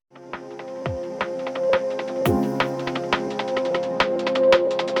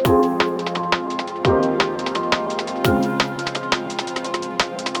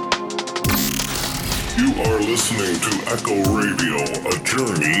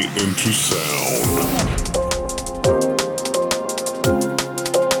journey into sound.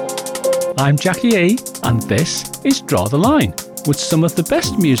 I'm Jackie E, and this is Draw the Line, with some of the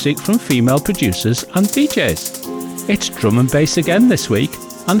best music from female producers and DJs. It's drum and bass again this week,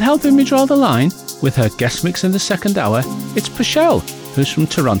 and helping me draw the line with her guest mix in the second hour, it's Pachelle, who's from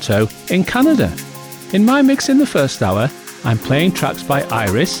Toronto in Canada. In my mix in the first hour, I'm playing tracks by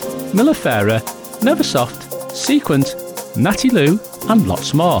Iris, Miller Farah, Neversoft, Sequent, Natty Lou, and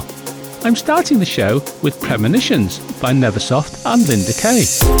lots more. I'm starting the show with Premonitions by Neversoft and Linda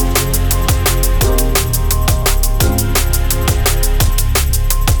Kay.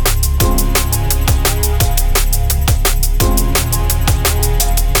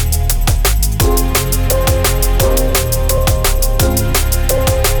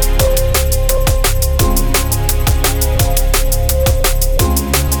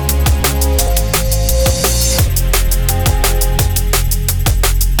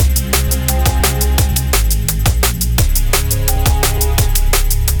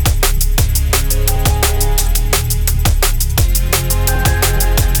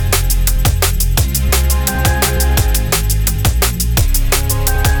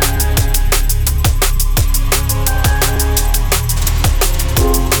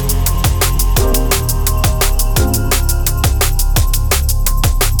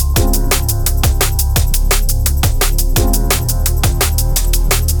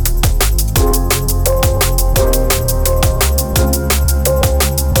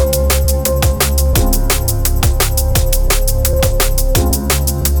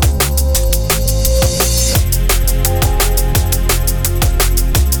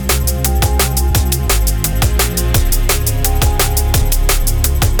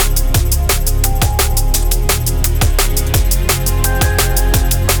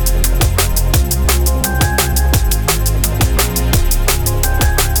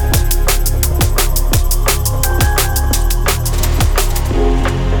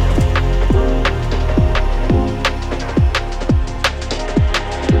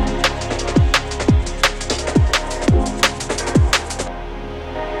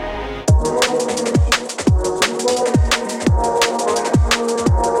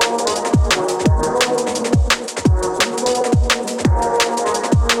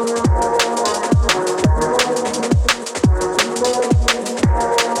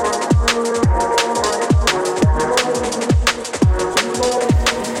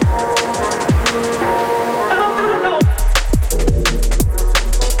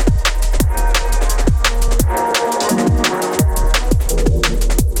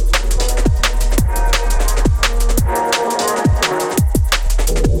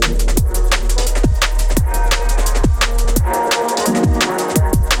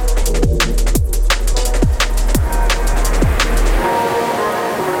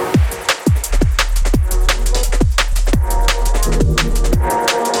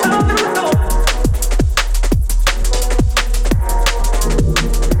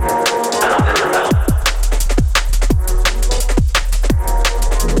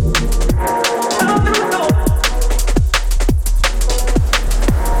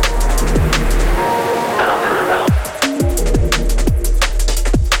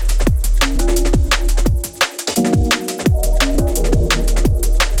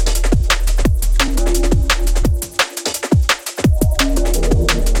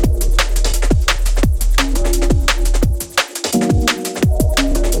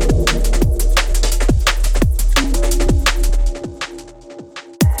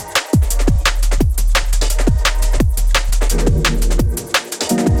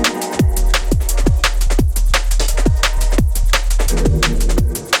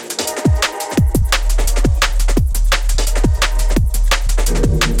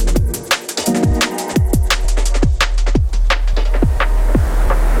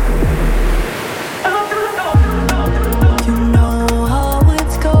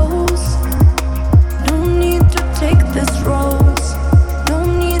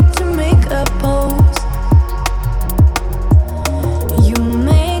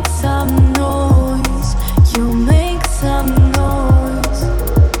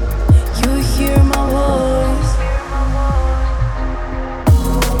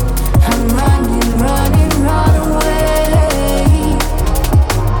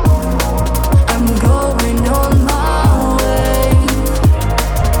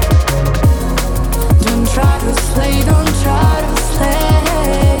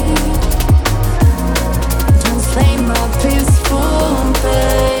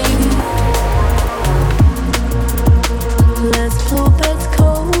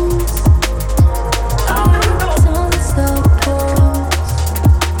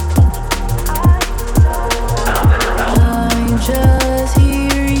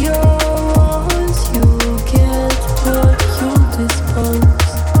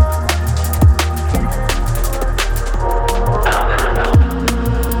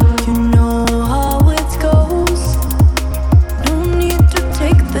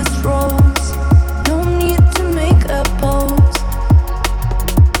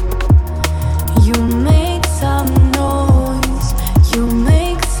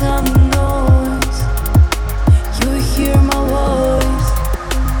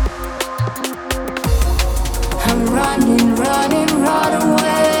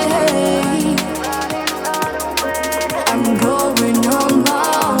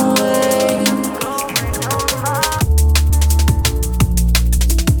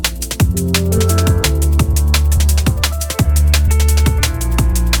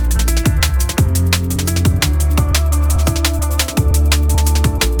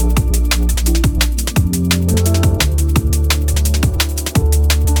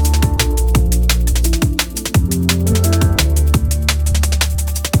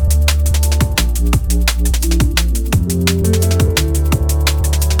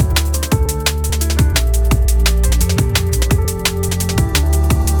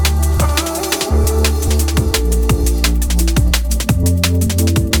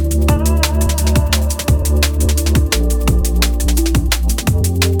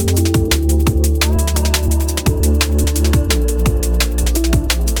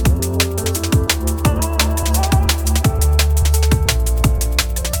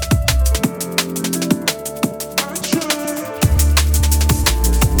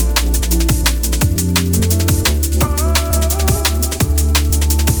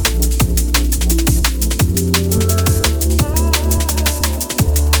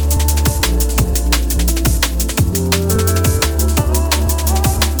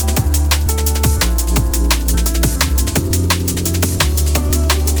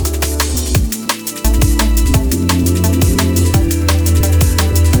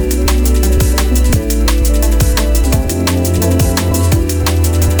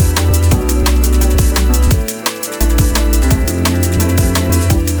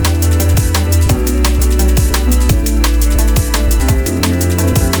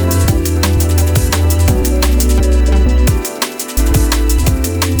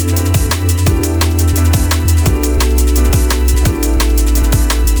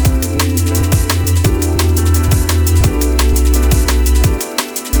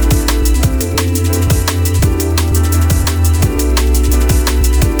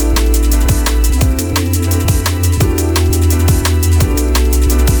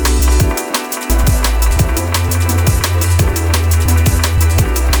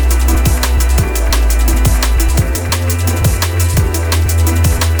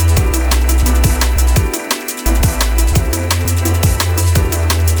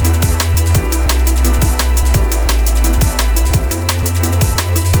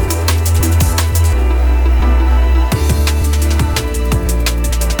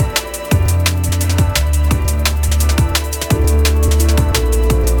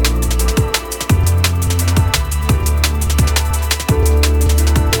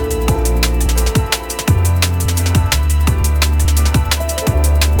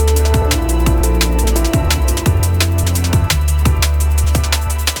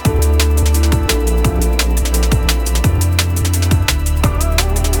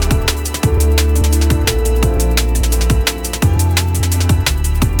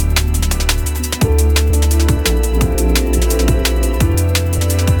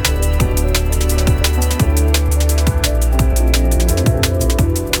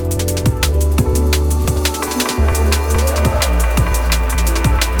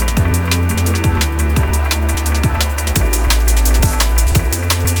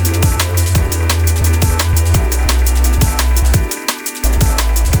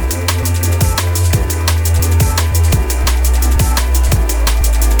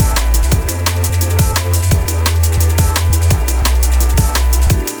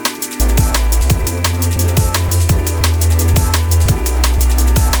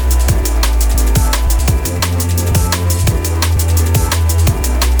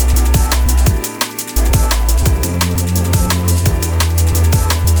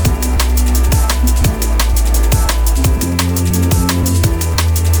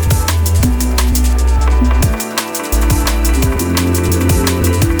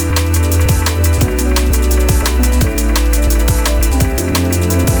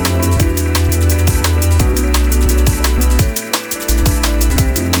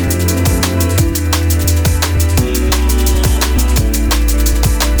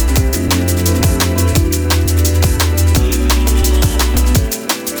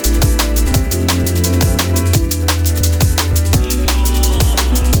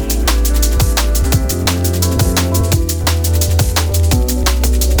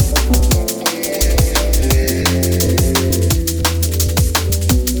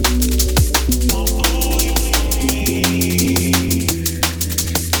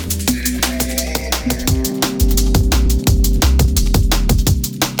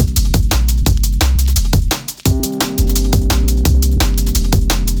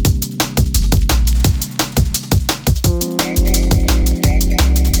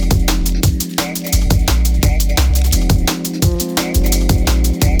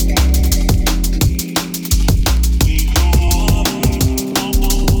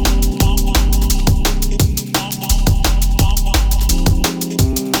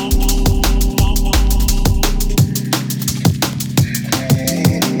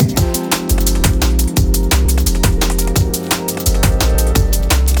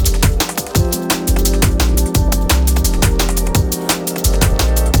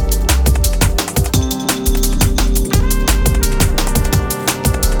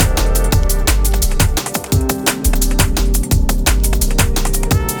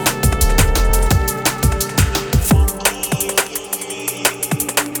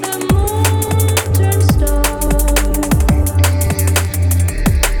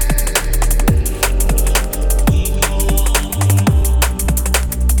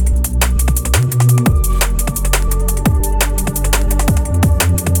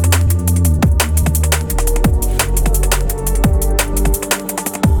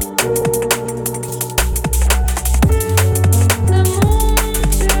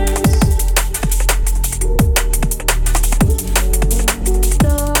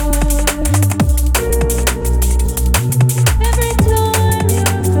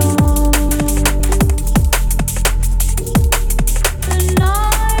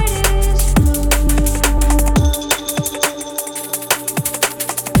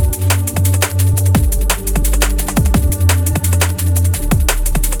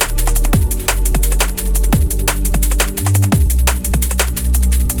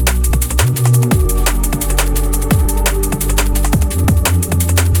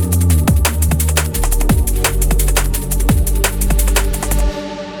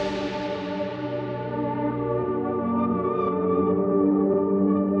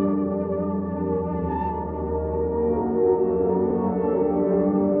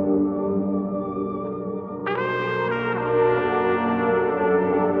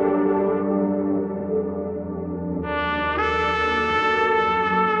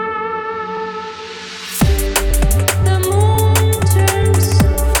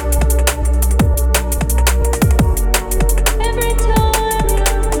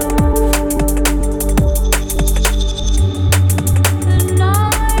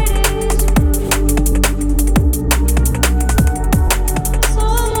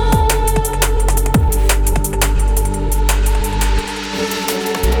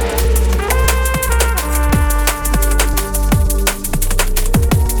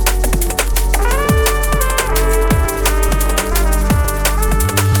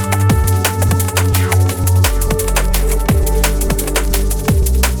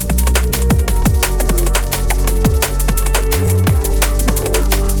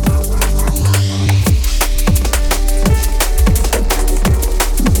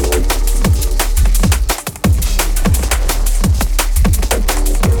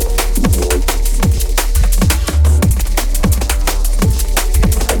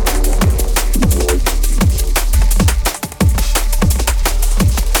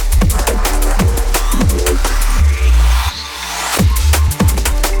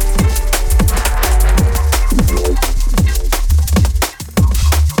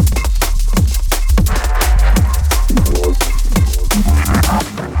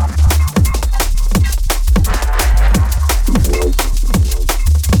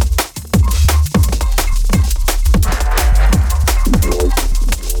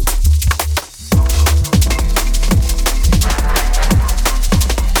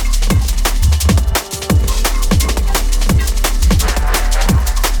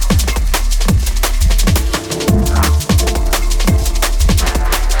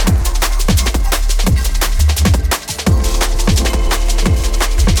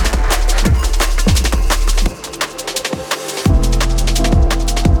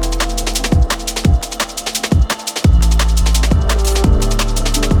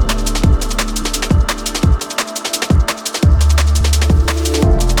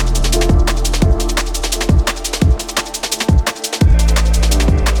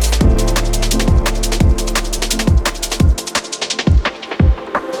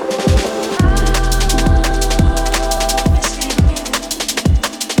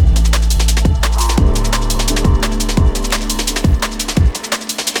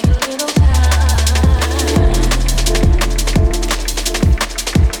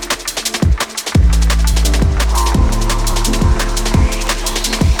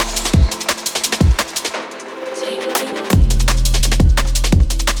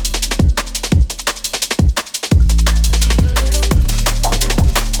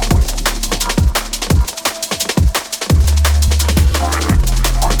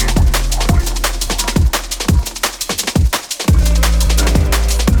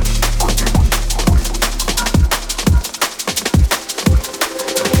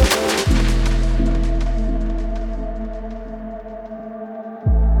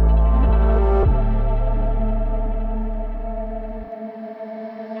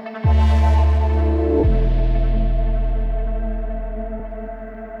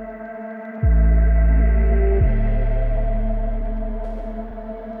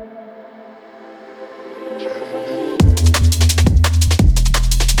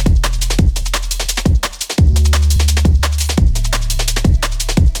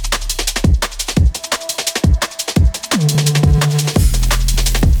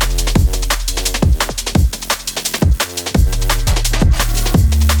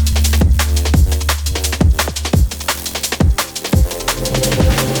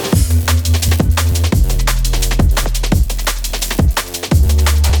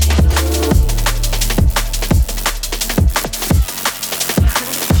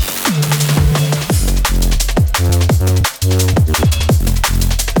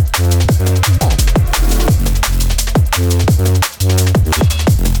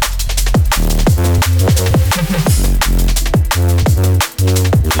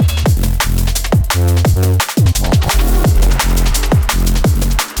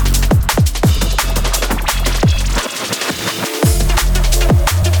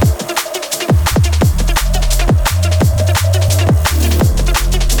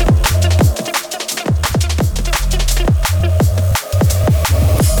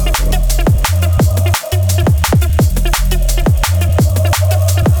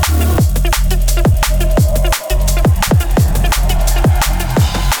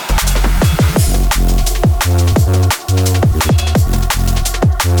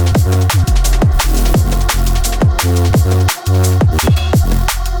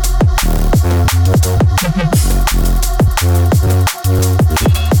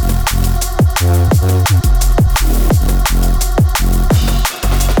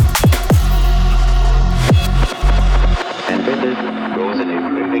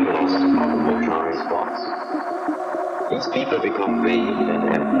 and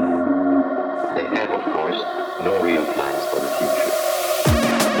empty. They have, of course, no real plans for the future.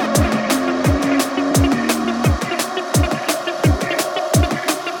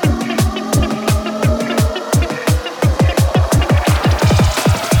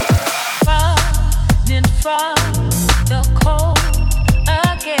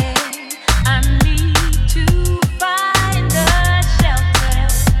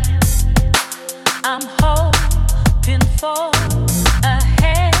 For a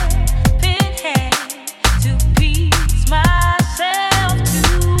helping hand to peace my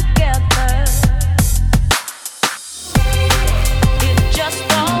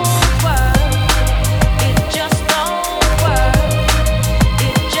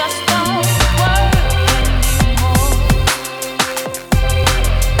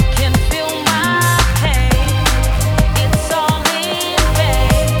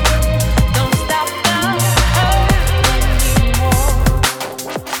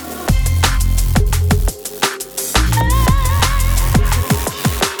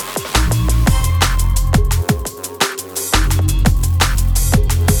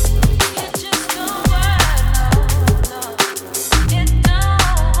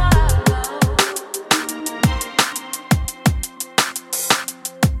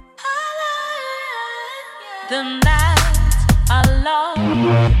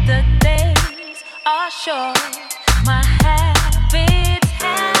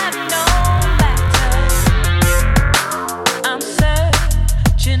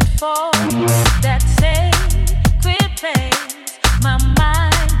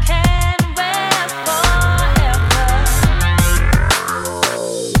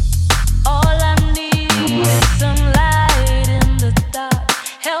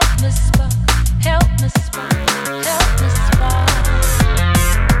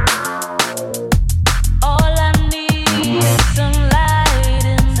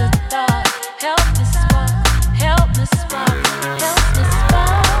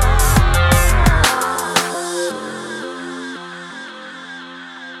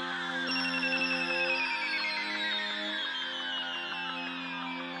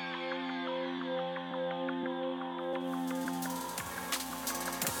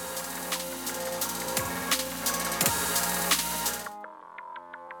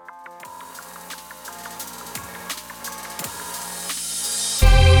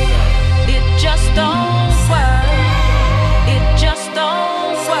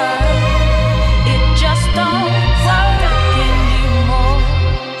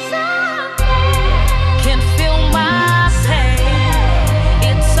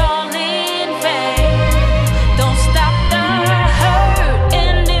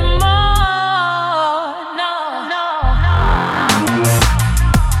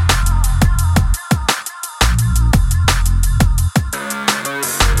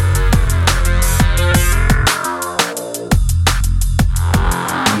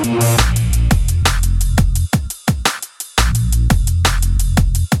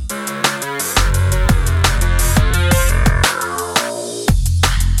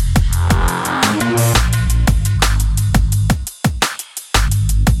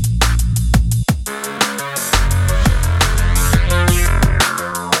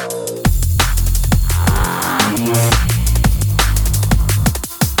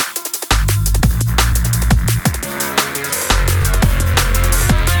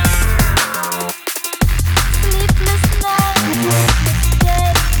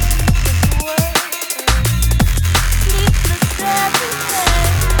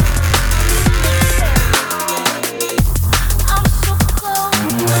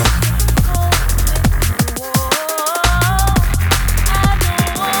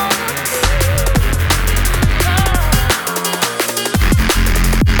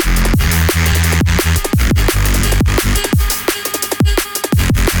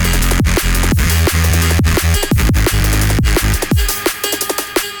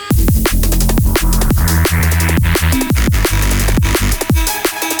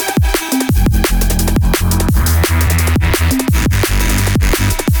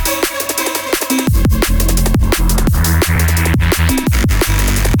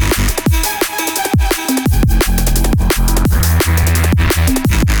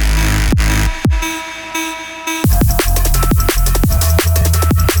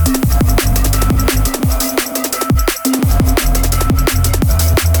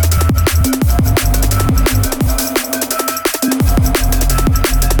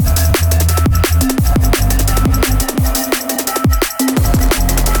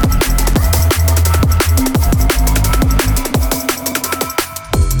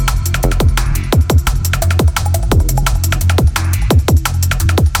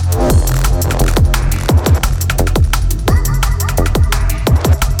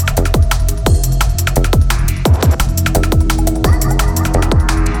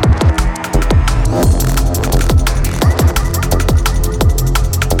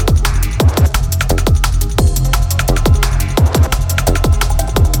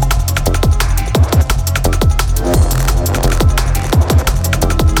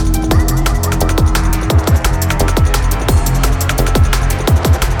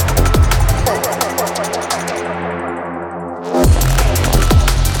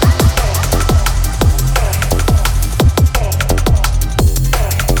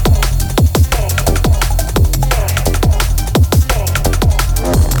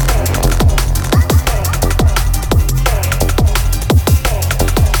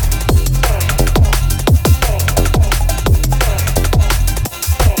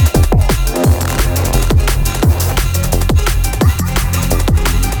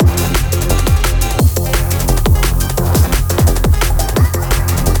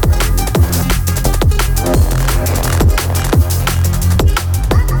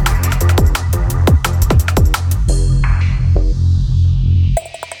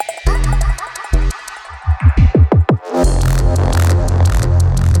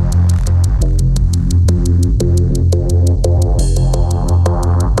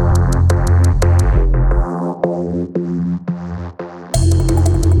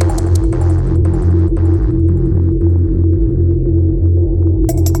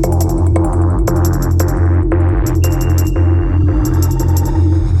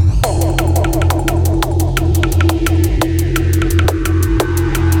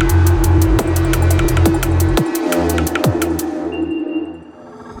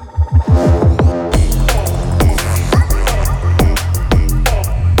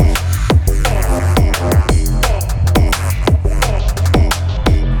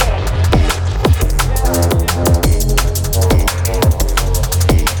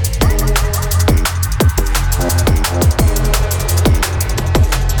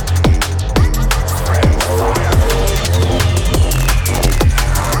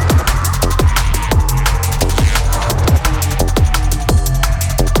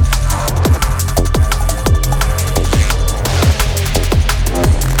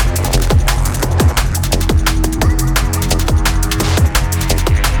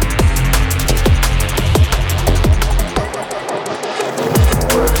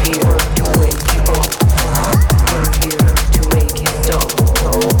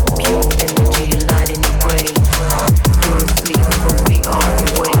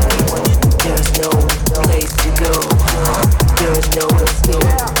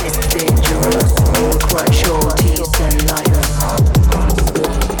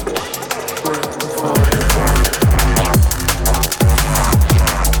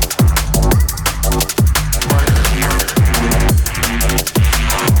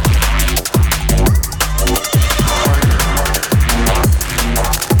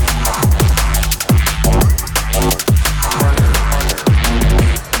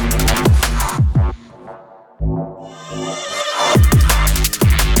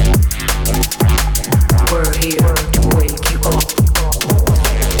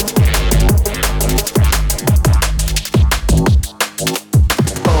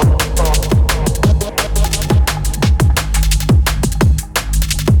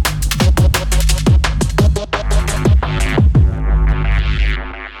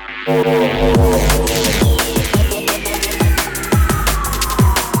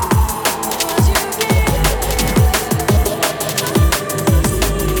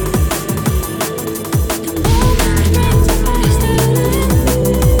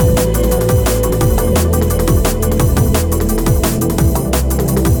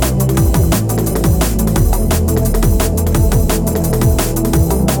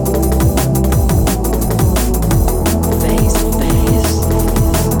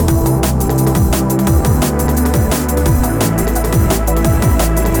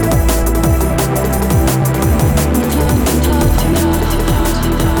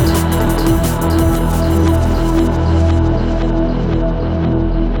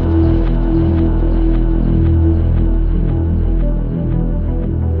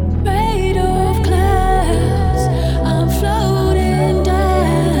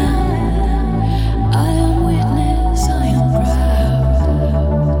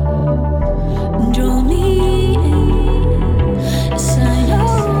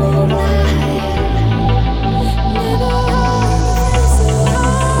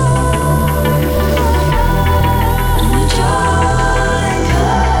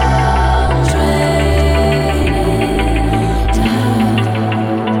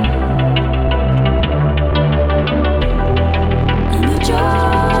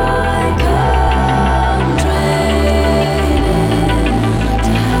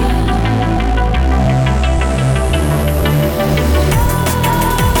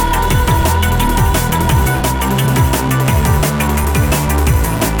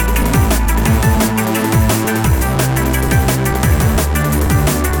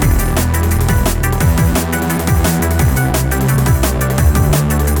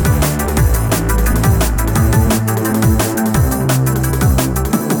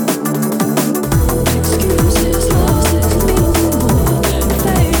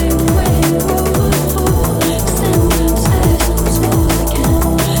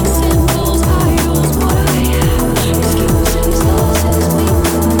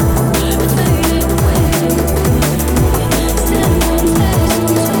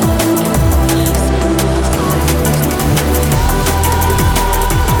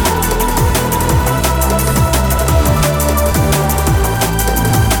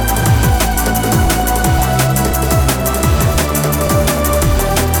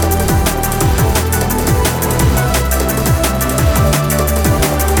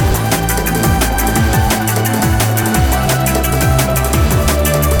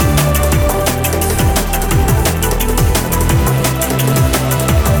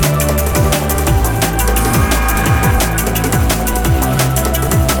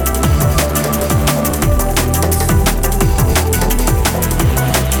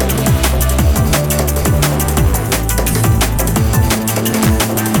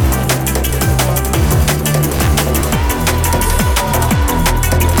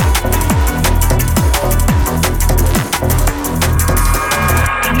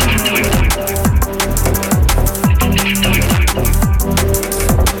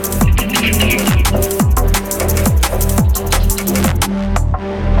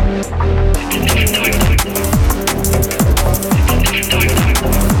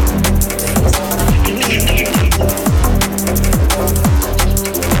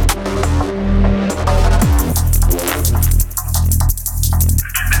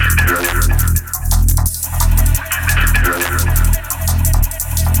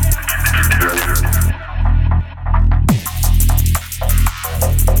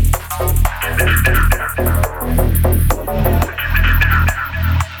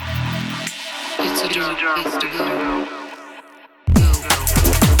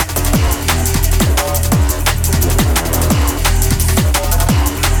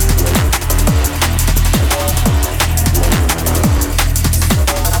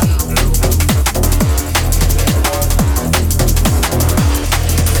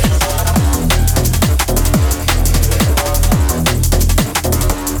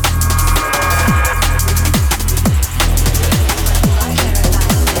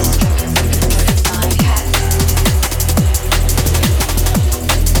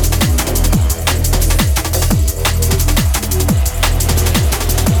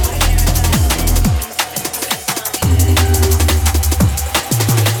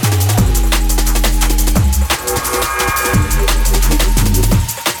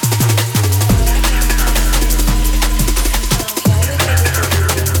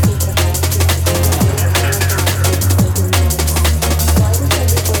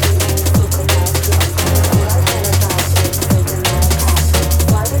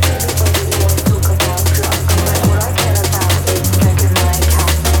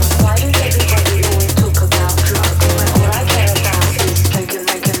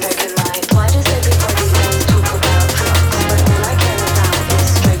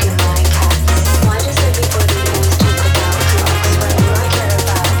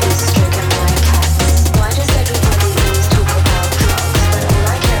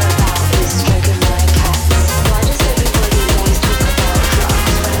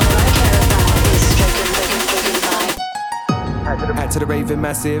To the raving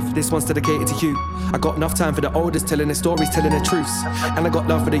massive, this one's dedicated to you. I got enough time for the oldest telling their stories, telling the truths. And I got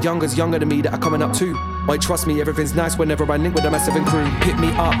love for the youngers, younger than me, that are coming up too. Why trust me, everything's nice whenever I link with a massive and crew. Pick me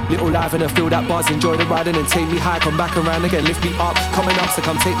up, little live and I feel that buzz. Enjoy the ride and then take me high, come back around again, lift me up. Coming up, so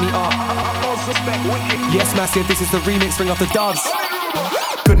come take me up. Yes, massive, this is the remix, bring off the doves.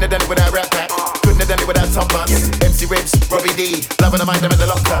 Couldn't have done it without rap pack. Couldn't have done it without top bus. MC Ribs, Robbie D, loving the mind, them in the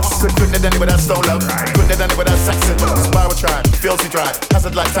lockers. Couldn't have done it without Stone Love. Couldn't have done it without Saxon. Spiral Tribe, Filthy Drive,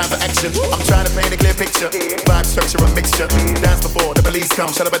 hazard like time for action. I'm trying to paint a clear picture. Vibe, structure, and mixture. Dance before the police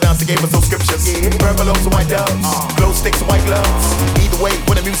come. Shut up and dance, they gave us those scriptures. Purple loaves and white doves. Glow sticks and white gloves. Either way,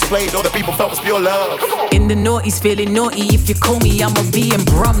 when the music played, all the people felt was pure love. In the noughties, feeling naughty. If you call me, I'ma be in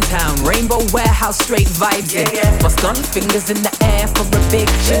Brumtown. Rainbow Warehouse, straight vibes in. Bust on fingers in the air for a big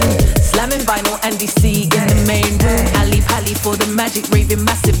tune. Slamming vinyl and DC in the main room. Ali Pally for the magic, raving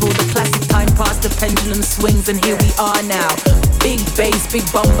massive. All the classic time past, the pendulum swings, and here we are now. Big bass, big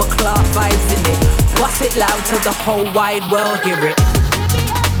bumper clap vibes in it. Bust it loud till the whole wide world hear it.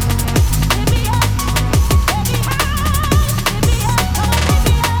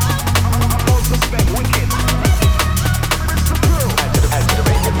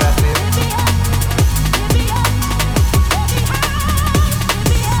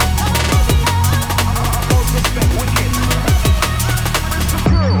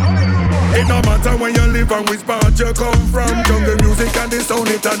 It no matter when you live and which part you come from. Jungle music and the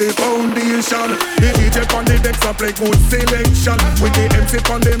sound, it are the foundation. The DJ on the decks a play good selection. With the MC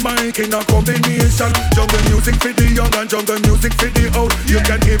on the mic in a combination. Jungle music for the young and jungle music for the old. You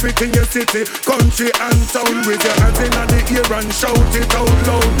can hear it in your city, country and town. With your hands in the ear and shout it out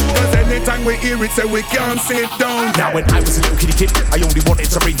loud. Cause anytime we hear it, say we can't sit down. Now when I was a little kitty kid, I only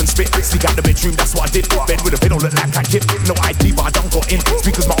wanted to rave and spit. Sneak out the bedroom, that's what I did. Bed with a pillow, look like I kid. No ID, but I done got in.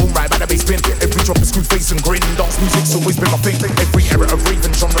 Speakers my own right, by the bass bin. Every drop is screw face and grin. Dance music's always been my thing. Every era of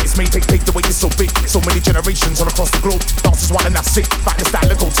raving genre is made. Take the way it's so big. So many generations all across the globe. Dance is one and that's it. Back the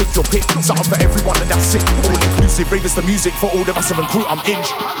style, go take your pick. Something for everyone and that's it. All inclusive, rave is the music for all the massive and crew. I'm in.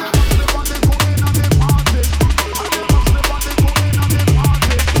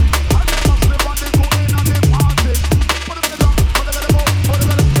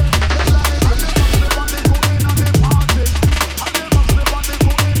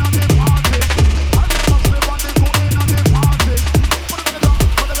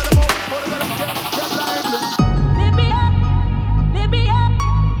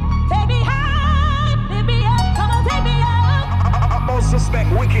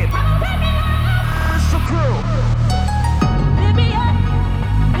 Suspect wicked.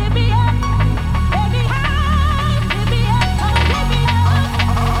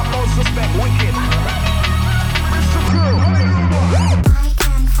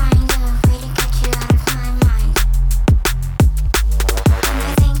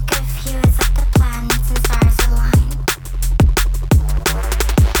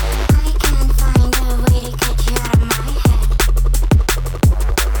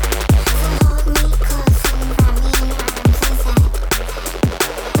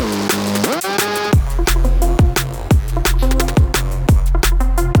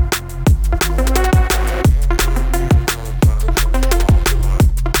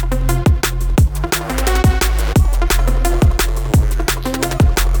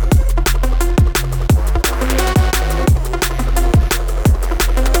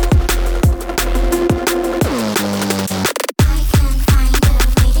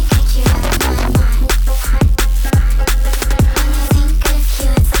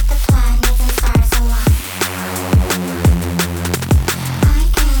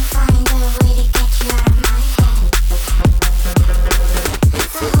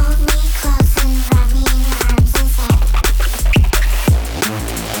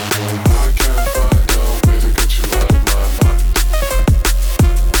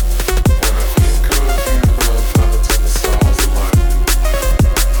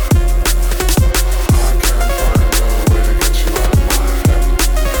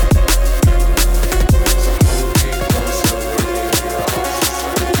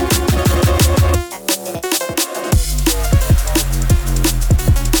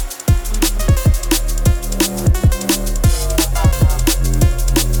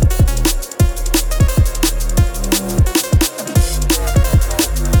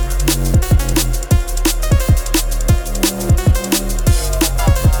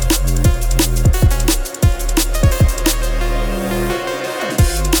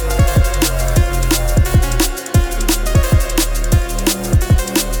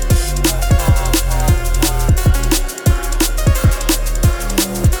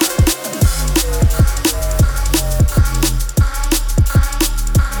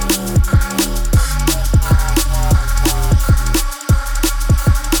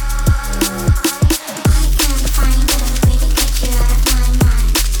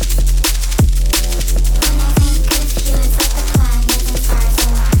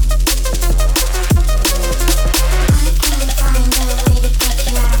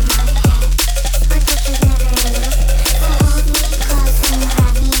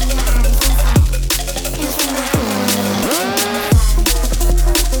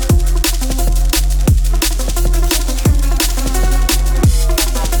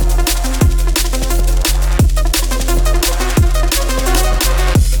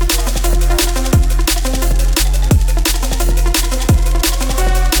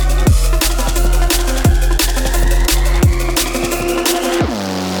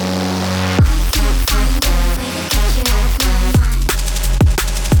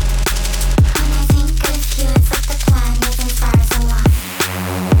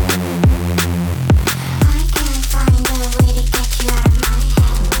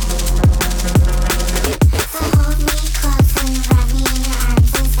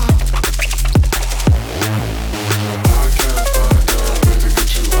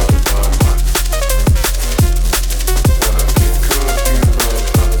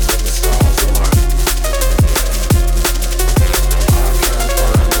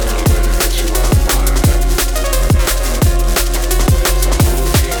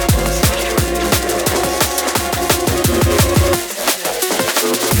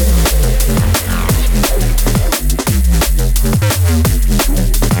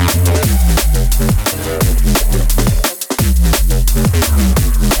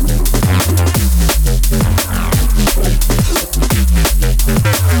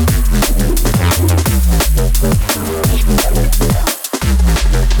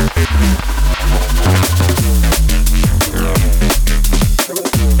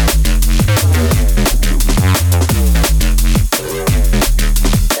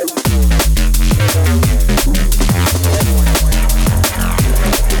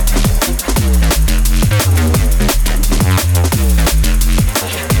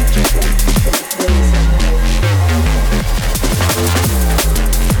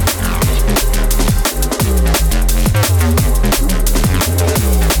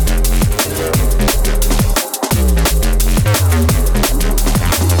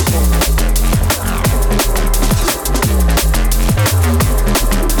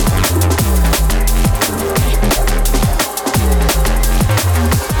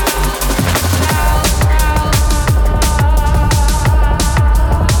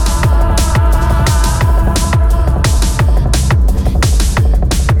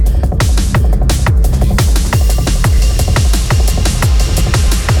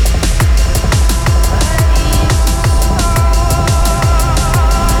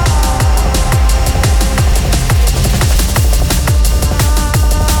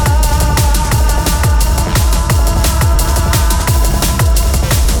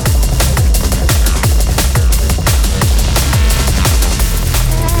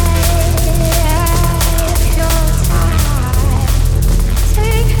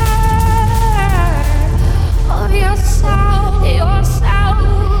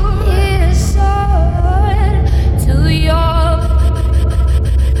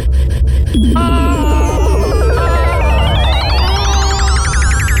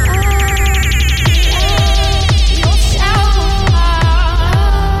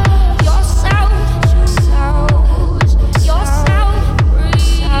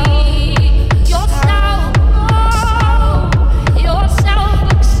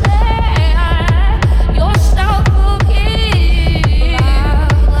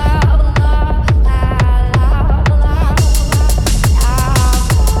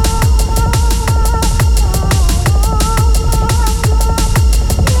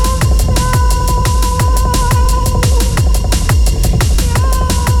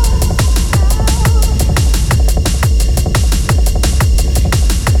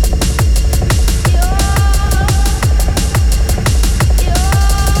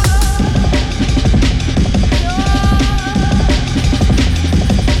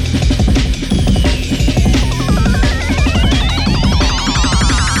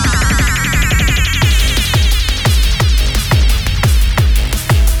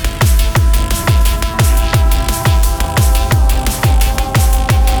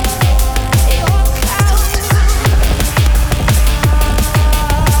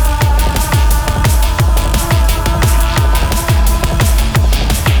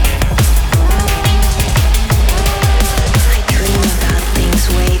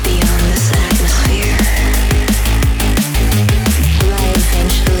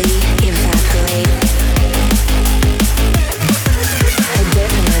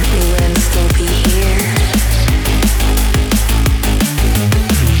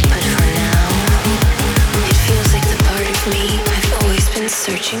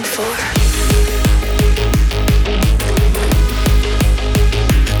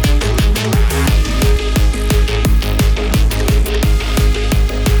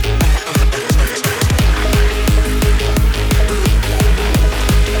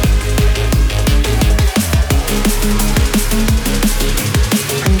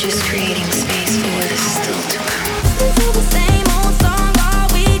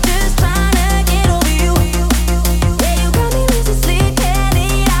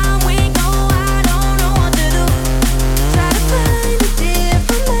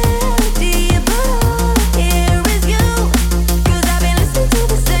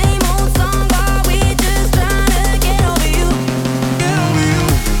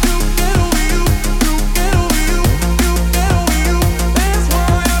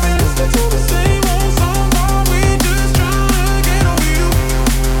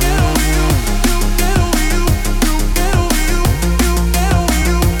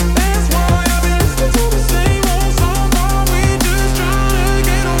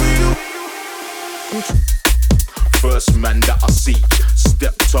 first man that I see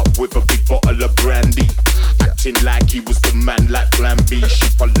stepped up with a big bottle of brandy, acting like he was the man like Plan B. She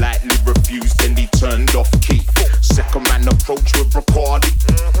politely refused, then he turned off key. Second man approached with Bacardi,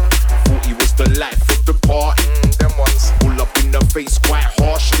 thought he was the life of the party. Them ones pull up in the face quite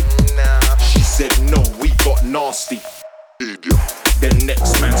harshly. She said no, we got nasty. Then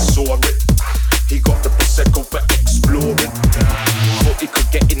next man saw it, he got the Prosecco for exploring. Thought he could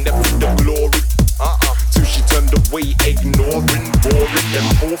get in there with the glory. Till she turned away, ignoring, boring. Then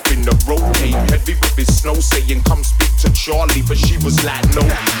fourth in the road came heavy with his snow, saying come speak to Charlie. But she was like no,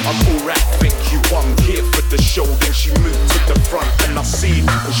 I'm alright, thank you, I'm here for the show. Then she moved to the front and I see it,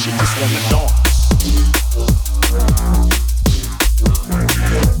 but she just wanna dance.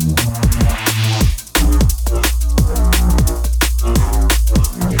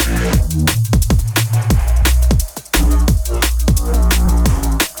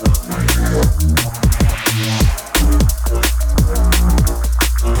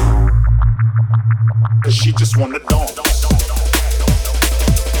 She just wanna dance.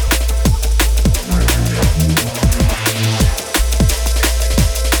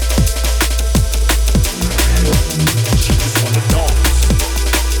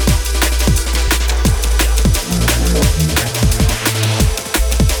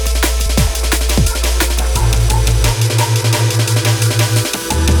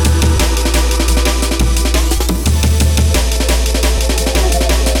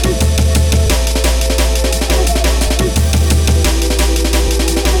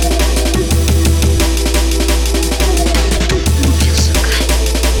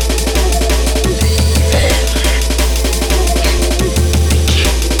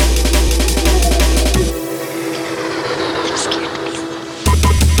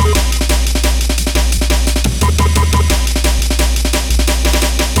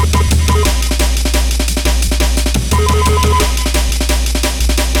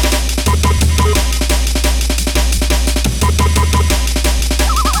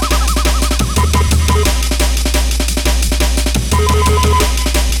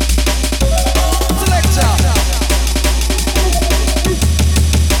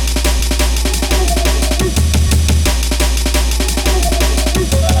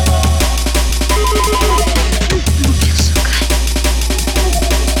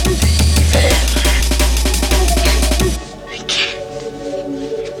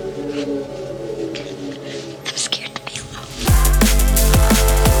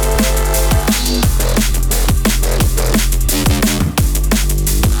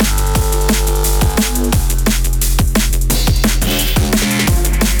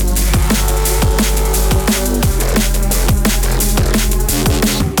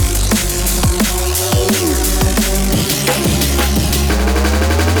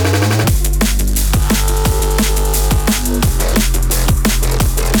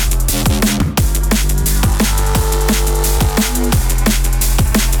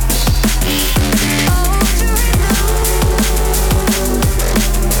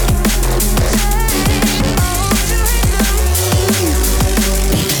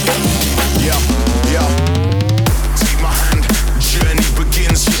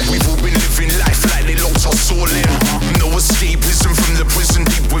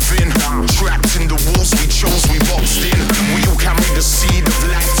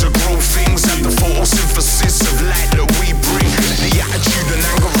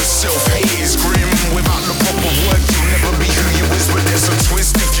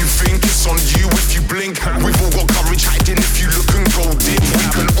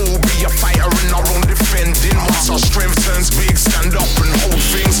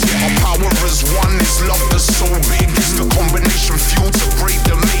 Love that's so big, it's the combination fuel to break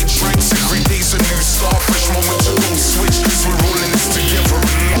them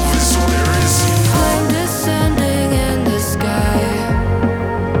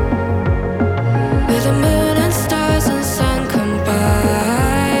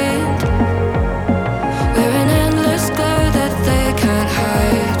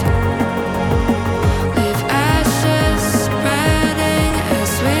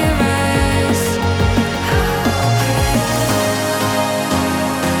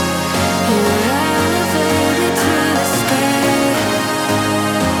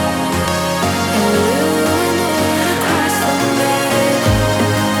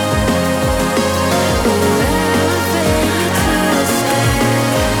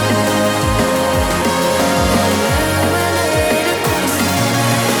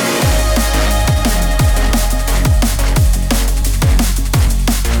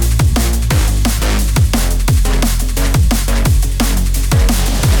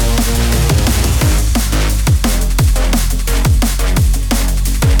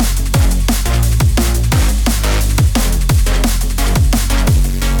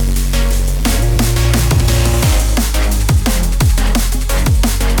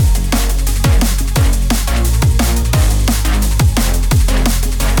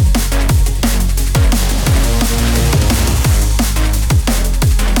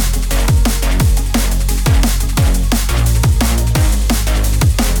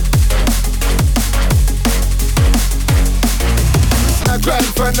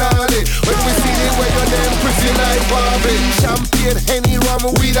Barbie. When we see the way your name pretty like Barbie. Champagne, Henny, rum,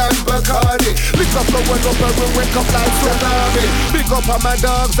 weed and Bacardi. Lick up the one up and we wake up like tsunami. Big up on my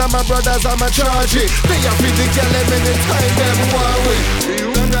dogs and my brothers and my chargy. They have been the girl them anytime them want we. You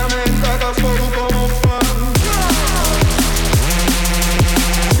and them ain't got a photo for fun.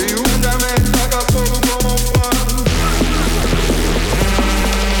 You and them ain't got a photo for fun.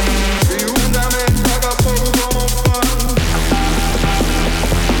 You and them ain't got a photo for fun.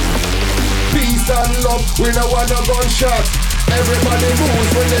 Peace and love, we no want no gunshot. Everybody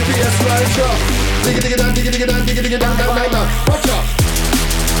moves when the bass line drop. Digga digga down, digga digga down, digga digga down, down, down, down. Watch out.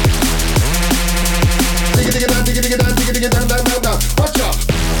 Digga digga down, digga digga down, digga digga down, down, down, down. Watch out.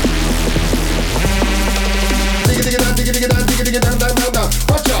 Digga digga down, digga digga down, digga digga down, down, down, down.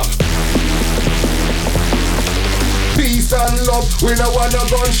 Watch out. Peace and love, we no want no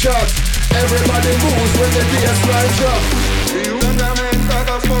gunshot. Everybody moves when the bass line drop. You and them ain't got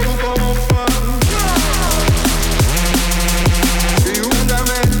a photo for fun. You and them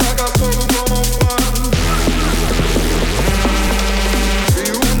ain't got a photo for fun.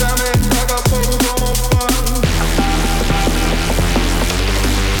 You and them ain't got a photo for fun.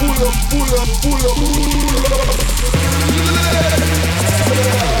 Pull up, pull up, pull up, pull up.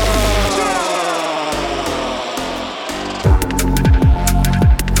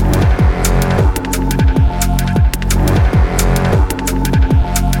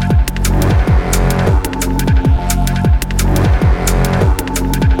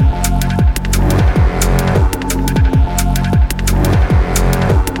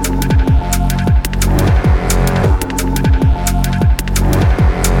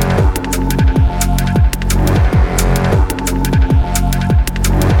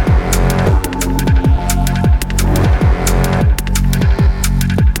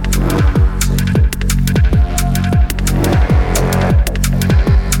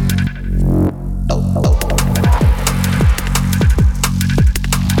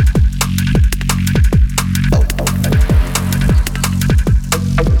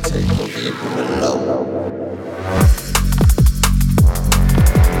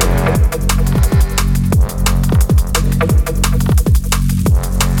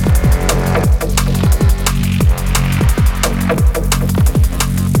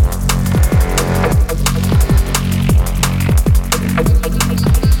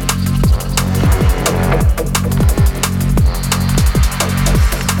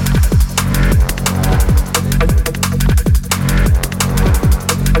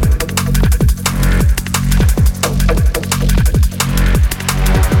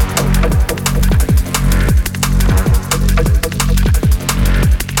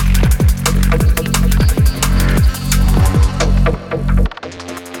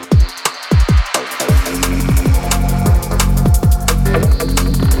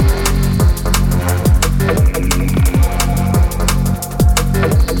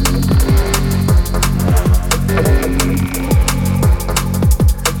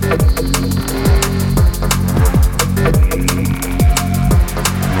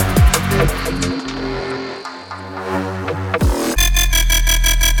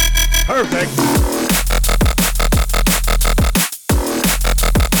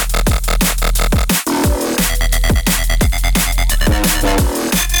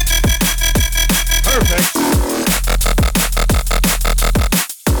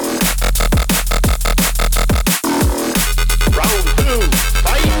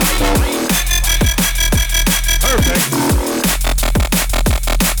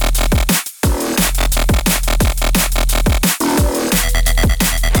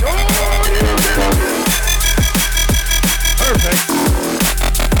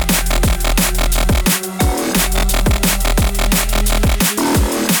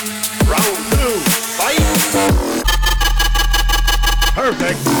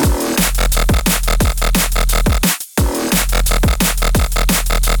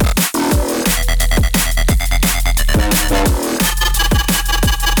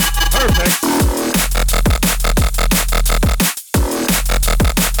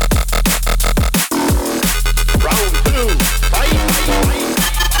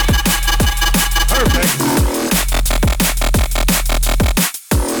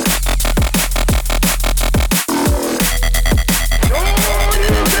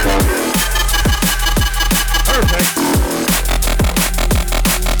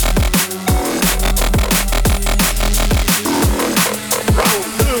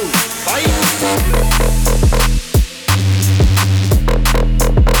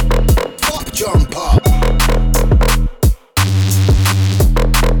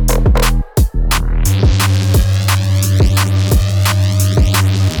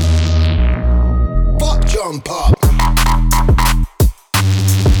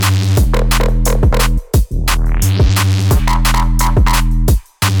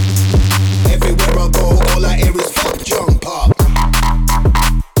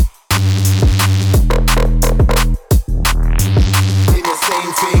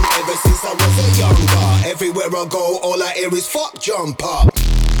 jump up.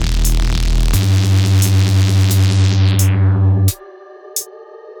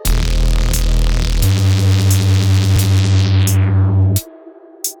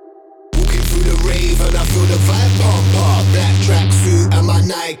 And I feel the vibe pump up. Black tracksuit and my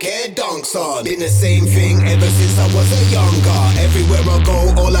Nike Air Dunks on. Been the same thing ever since I was a younger. Everywhere I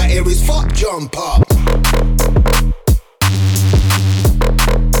go, all I hear is fuck jump up.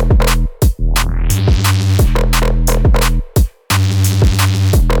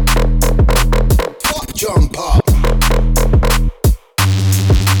 Fuck jump up.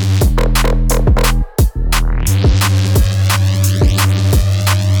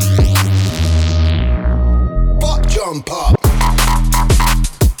 Jump up.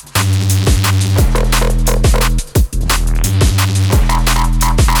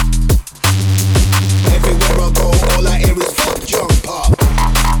 Everywhere I go, all I hear is fuck jump up.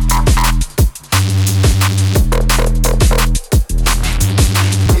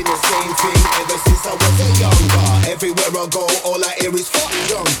 Did the same thing ever since I was a younger. Everywhere I go, all I hear is fuck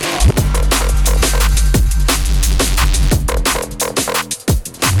jump up.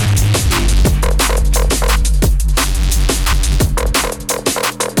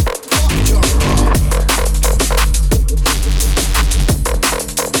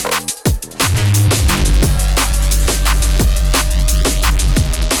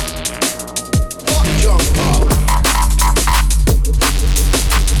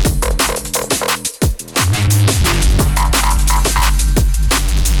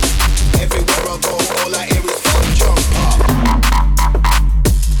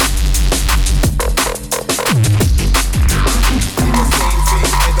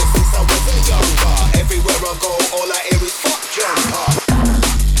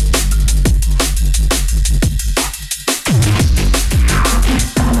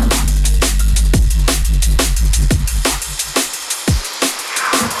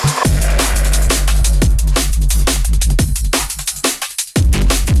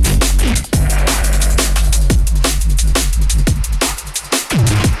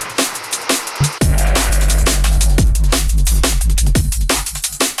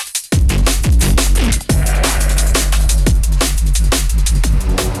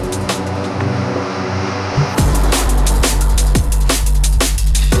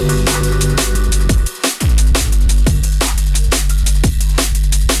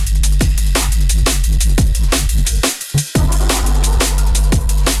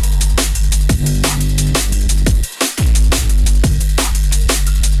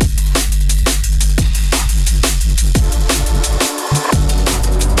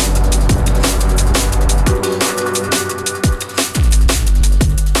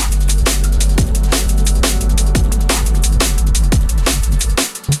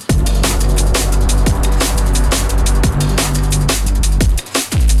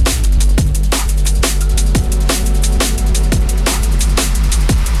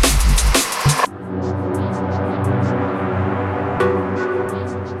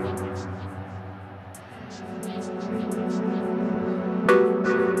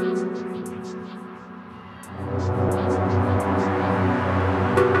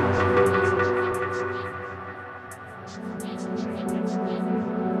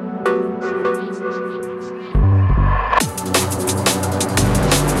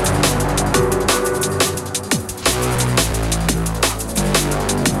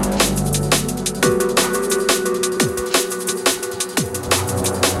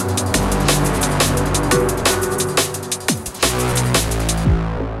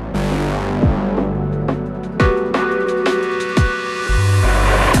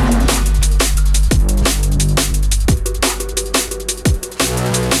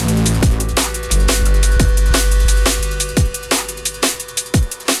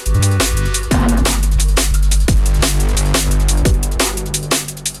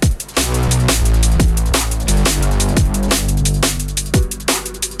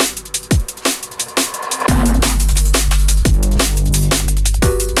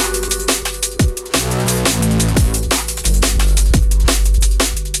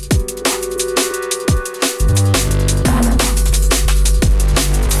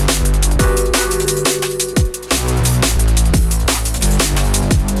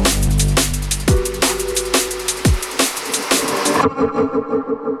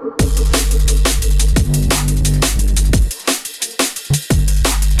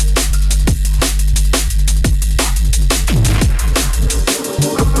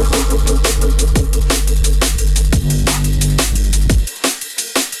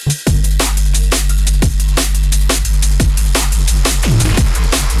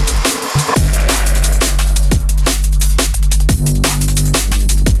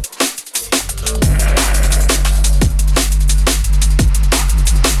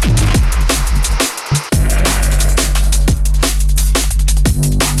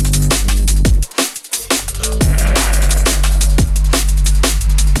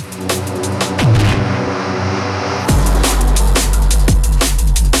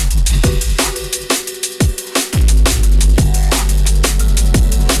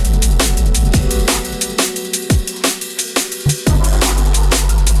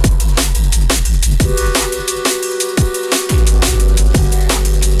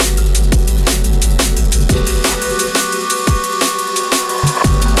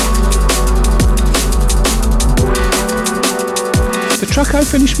 track I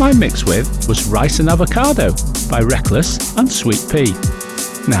finished my mix with was Rice and Avocado by Reckless and Sweet Pea.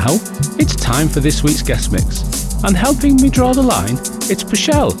 Now, it's time for this week's guest mix. And helping me draw the line, it's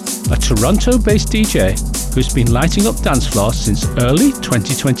Pachelle, a Toronto-based DJ who's been lighting up dance floors since early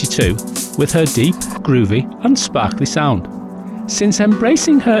 2022 with her deep, groovy and sparkly sound. Since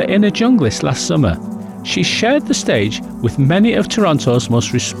embracing her inner junglist last summer, she's shared the stage with many of Toronto's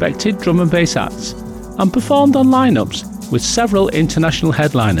most respected drum and bass acts and performed on lineups with several international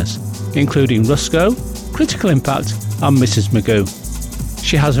headliners, including Rusko, Critical Impact and Mrs. Magoo.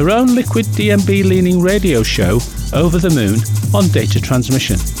 She has her own liquid DMB leaning radio show, Over the Moon, on data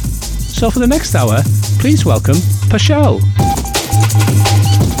transmission. So for the next hour, please welcome Pachelle.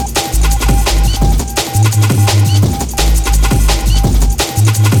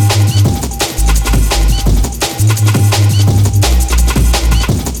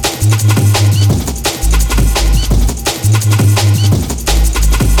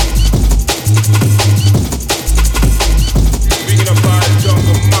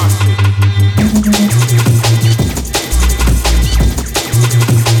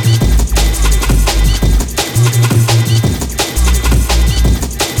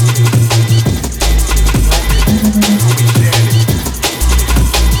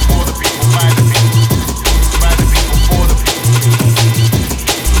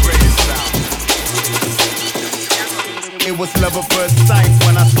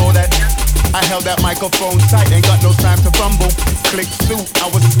 Microphone tight, ain't got no time to fumble. Click suit, I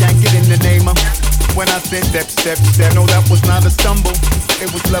was skanking in the name of. When I said step, no that was not a stumble. It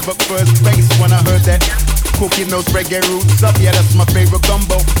was love at first base when I heard that. Cooking those reggae roots up, yeah that's my favorite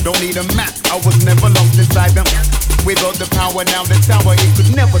gumbo. Don't need a map, I was never lost inside them. Without the power, now the tower, it could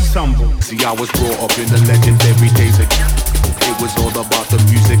never tumble. See, I was brought up in the legendary days again. It was all about the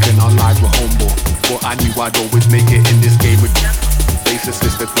music and our lives were humble. But I knew I'd always make it in this game again. Bass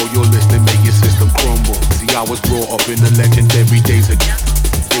assistant for your listening, make your system crumble. See, I was brought up in the legendary days again.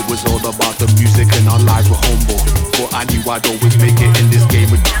 It was all about the music and our lives were humble. But I knew I'd always make it in this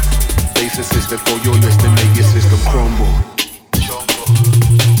game again. Bass assistant for your listening, make your system crumble.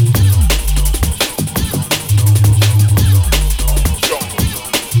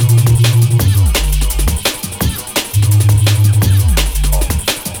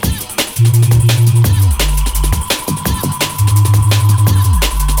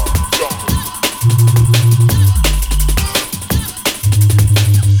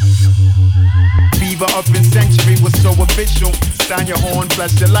 Up in Century was so official. Sound your horn,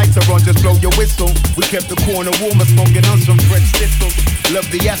 flash your lights around, just blow your whistle. We kept the corner warmer, smoking on some French thistles. Love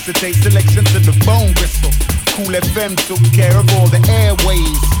the acetate selection to the bone bristle. Cool FM took care of all the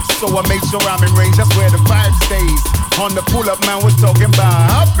airways. So I make sure I'm in range, that's where the vibe stays. On the pull up, man, we're talking about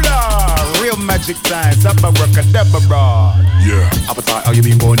hopla. Real magic times, up a rock-a-debra. Yeah. Appetite, how you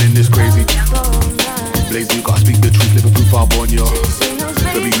been born in this crazy? Blazing, you gotta speak the truth, living proof I'm on you.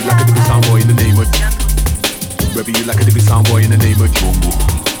 Baby, you like a different sound boy in the name of. Baby, you like a different sound boy in the name of Jumbo.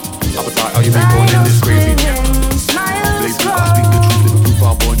 Appetite, how you been born in this crazy? Blazing, you gotta speak the truth, living proof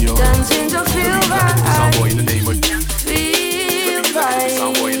I'm on you. Baby, you like a different sound boy in the name of. Baby, you like a different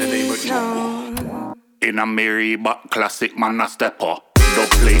sound boy in the name of Jumbo. In a Mary but classic man a stepper. Dog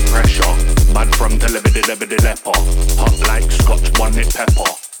plate pressure, bad from television, leper. Hot like Scotch bonnet pepper.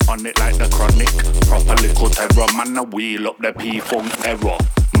 On it like the chronic, proper little terror. Man a wheel up the P-Funk error.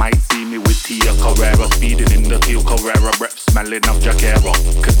 Might see me with Tia Carrera, speeding in the Theo Carrera, rep smelling of Jaguara.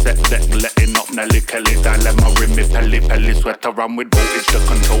 Cassette deck letting up Nelly Kelly, dilemma rim me pelly sweater. I'm with voltage, the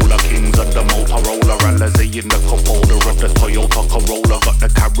controller, kings of the Motorola, Alizé in the cup holder of the Toyota Corolla. Got the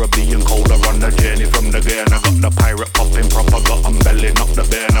Caribbean cola on the journey from the Ghana. Got the pirate popping proper, got them belling up the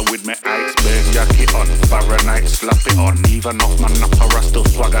burner with me iceberg jacket on. Fahrenheit slap it on, even off my napper I still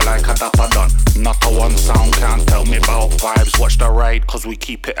swagger like a dapper done. Not a one sound can't tell me about vibes. Watch the ride cause we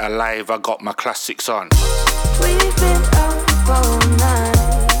keep it alive. I got my classics on. We've been up all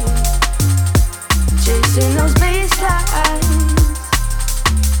night, chasing those bass lines.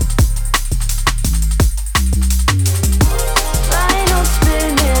 Vinyl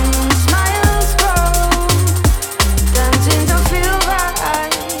spinning, smiles grow, dancing to feel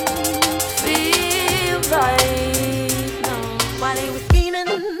right, feel right. No, while they were scheming,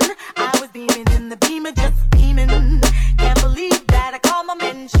 I was beaming in the beamer, just beaming. Can't believe that I caught my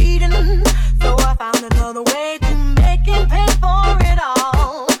men cheating, so I found another way to make him pay for it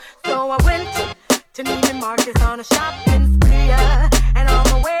all. So I went to Neiman Marcus on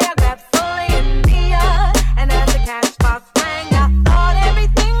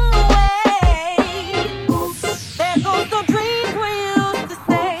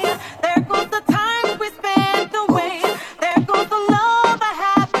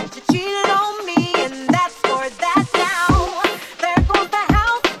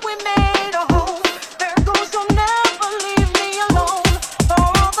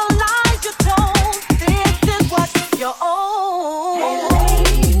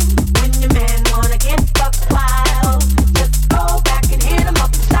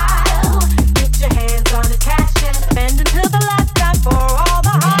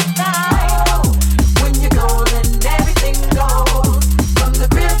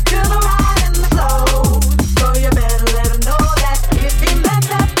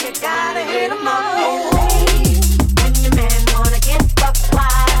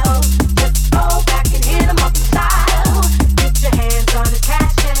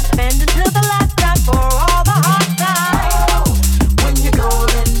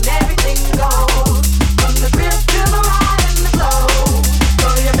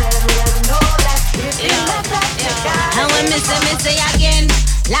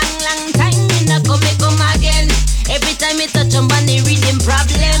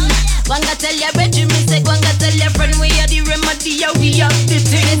Wanga tell your bedroom, me say, wanga tell your friend, we are the remedy, yeah, we have the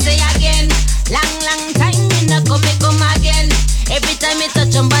thing. Me say again, long, long time, me not come again. Every time me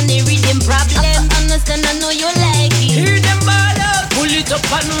touch on body, reading problem. Understand, I know you like it. Hear them ball up, pull it up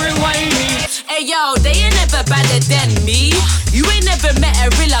and rewind it. Hey yo, they ain't never better than me. You ain't never met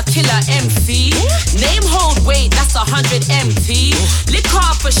a real killer MC. Name hold weight, that's 100 MT. Lick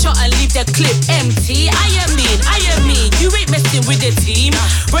off a shot and leave the clip empty. I am mean, you ain't messing with the team.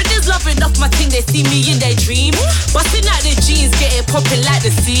 Brothers loving off my thing, they see me in their dream. Busting out the jeans, get it popping like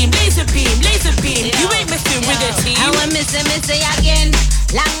the seam. Laser beam, you ain't messing with the team. I want me say again,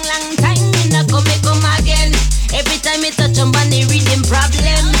 long, long time, me not come again. Every time me touch on body, reading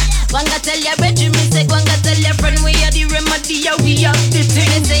problem. Wanga tell your bedroom, me say, wanga tell your friend, we are the remedy, yeah, we have the thing.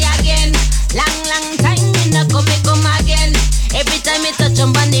 Me say again, long, long time, me not come again. Every time me touch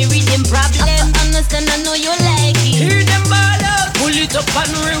on body, reading problem. Understand, I know you like it. Hear them ball up, pull it up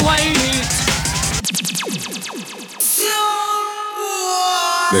and rewind it.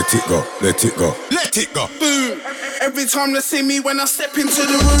 Let it go, let it go. Let it go. Boom. Every time they see me when I step into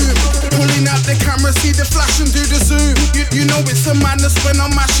the room, pulling out the camera, see the flash and do the zoom. You know it's a madness when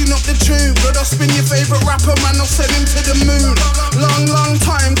I'm mashing up the tune. But I'll spin your favourite rapper, man, I'll send him to the moon. Long, long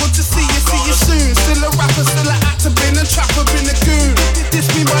time, good to see you soon. Still a rapper, still a actor, been a trapper, been a goon. This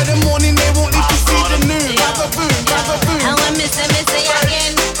me by the morning, they won't leave to see the noon. Grab a boom, grab a boom. I want me say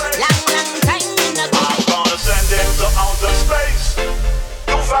again, long, long time, me not I'm gonna send him to outer space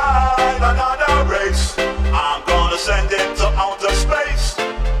to find another race. I'm gonna send him to outer space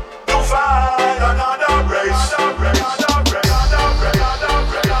to find another race.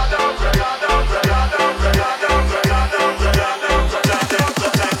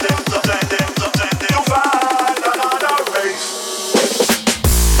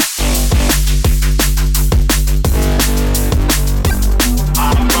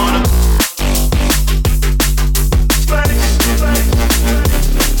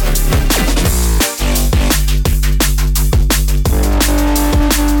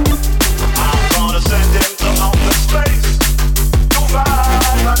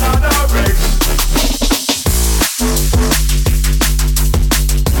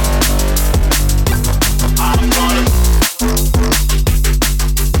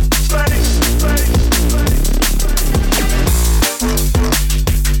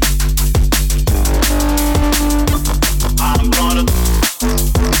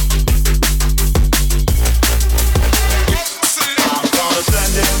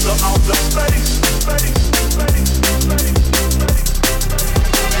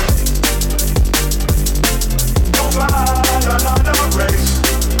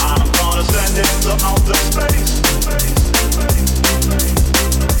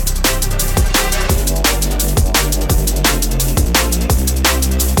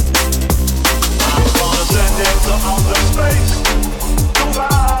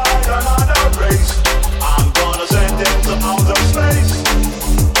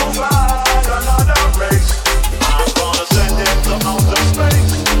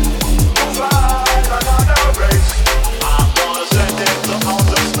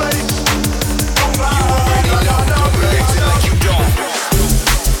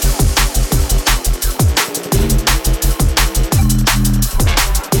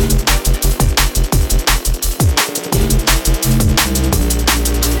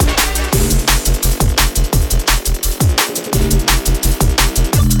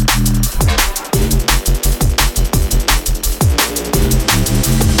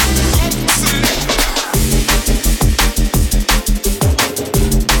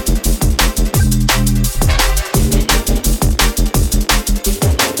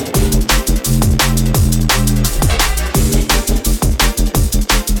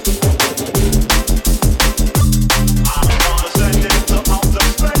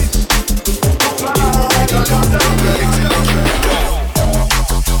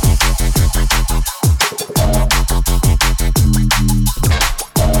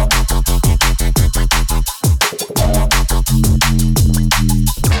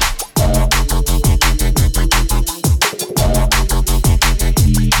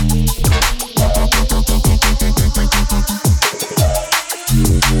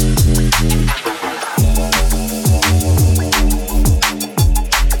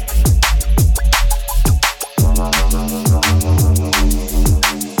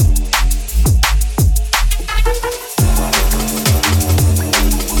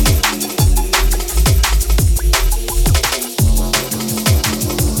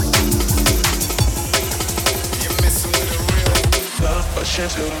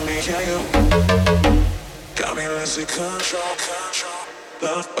 attention to me, yeah, you got me losing control.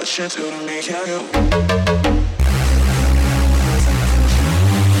 Love what you do to me, yeah, you.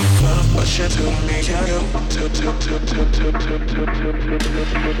 Love what you do to me, yeah, you.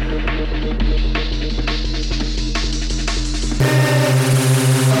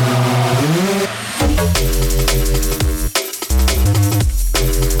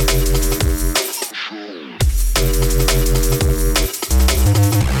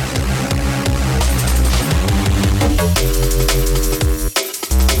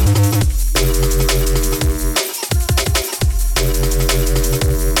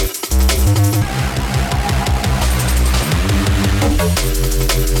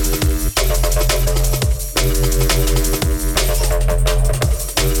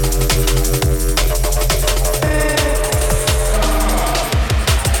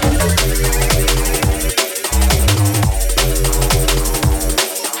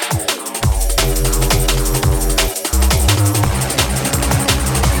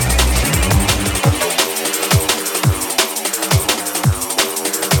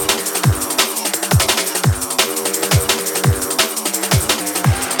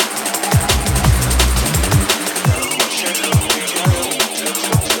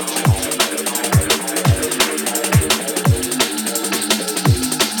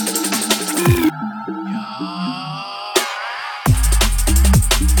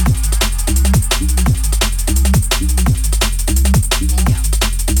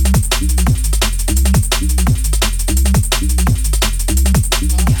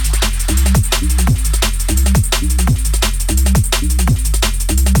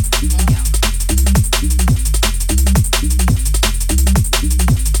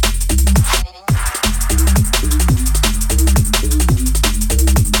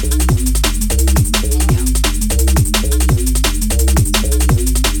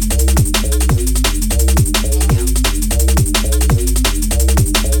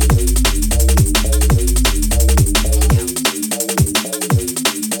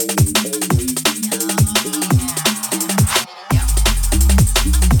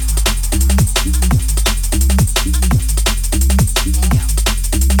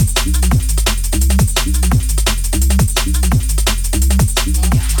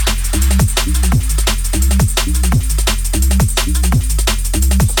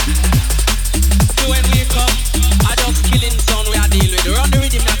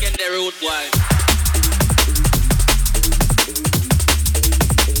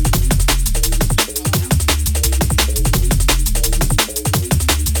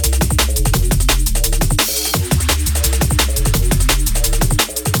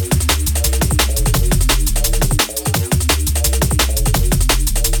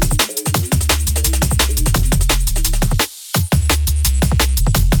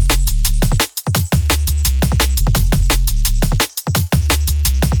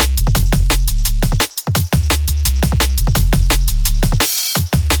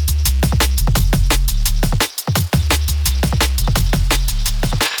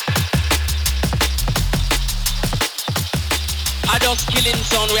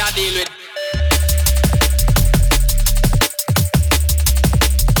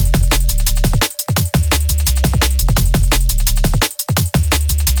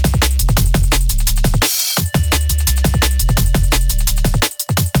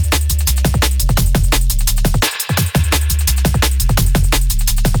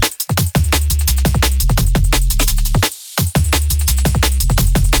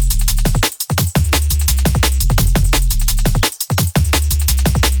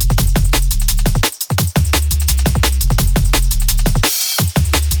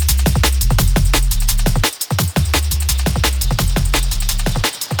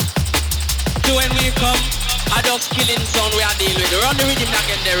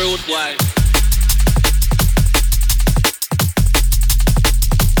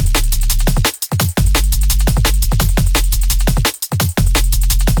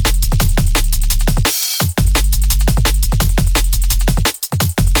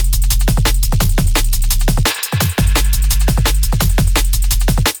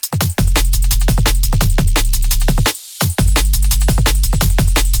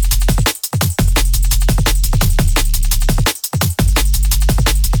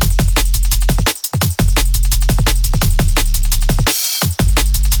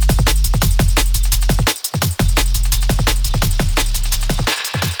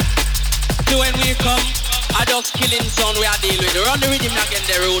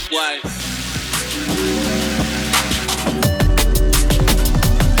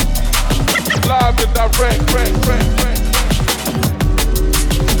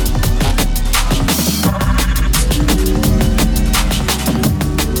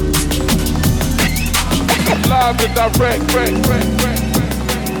 Live with that wreck.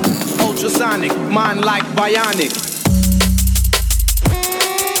 Ultrasonic, mind like bionic.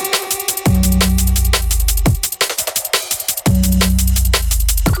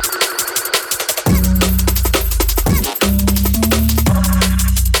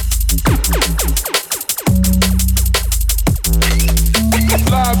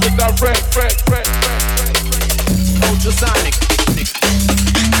 Live with that wreck. Ultrasonic.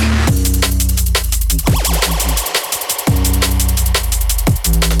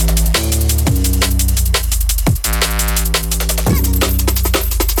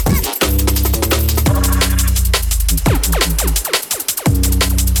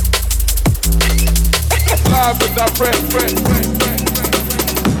 Live with that wreck.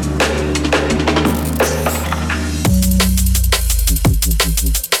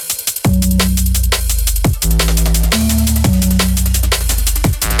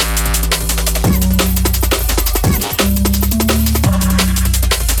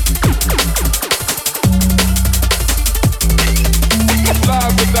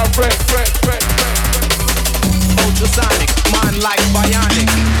 Ultrasonic, mind like bionic.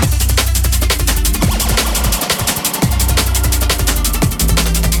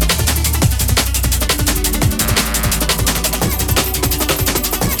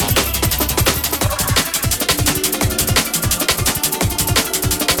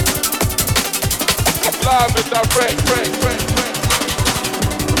 Live with that wreck.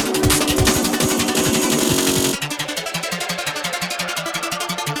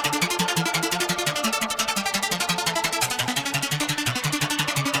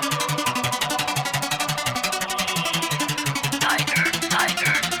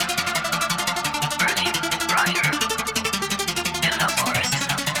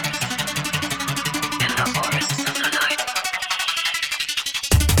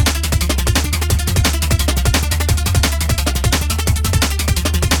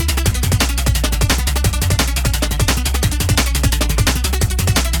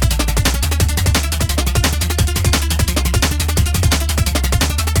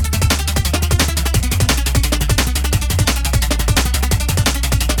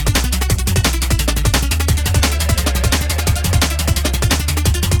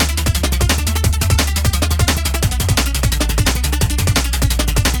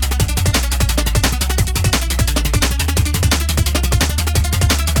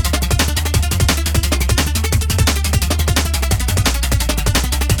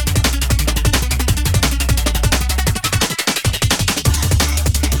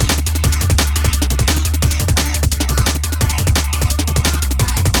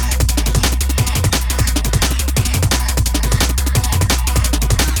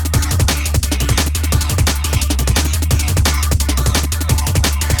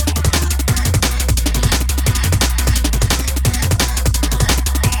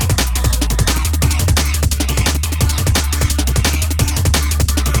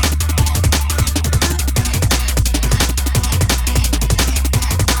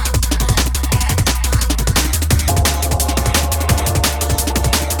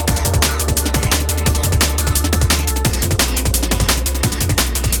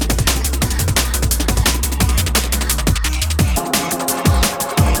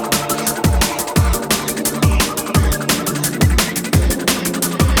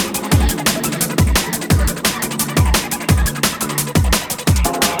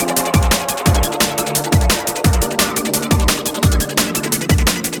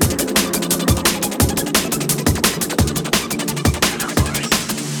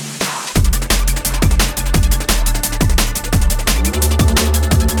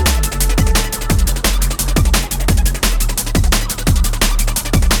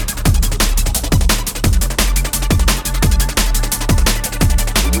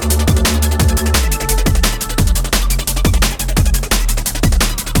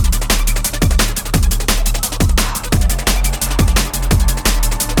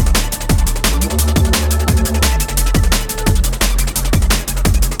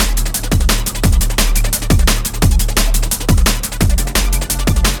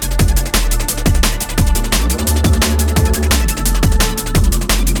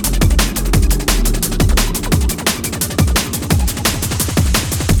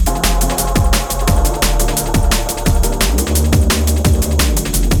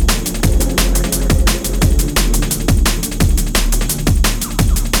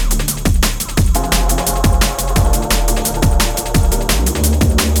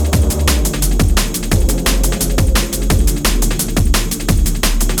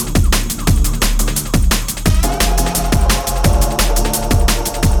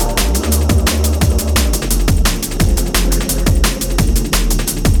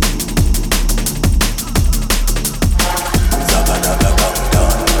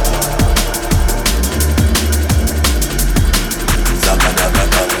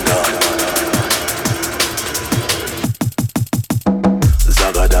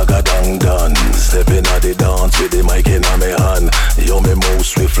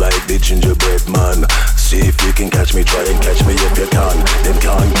 like the gingerbread man. See if you can catch me, try and catch me if you can. Them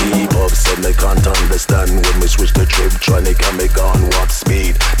can't keep up, said they can't understand. When we switch the trip, tronic and me gone warp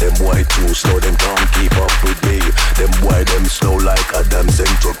speed. Them white too slow, them can't keep up with me. Them white, them slow like a damn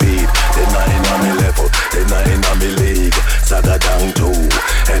centipede. They 9 on me level, they 9 on me league. Saga down too,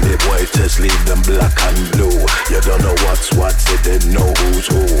 and the boy just leave them black and blue. You don't know what's what, say they know who's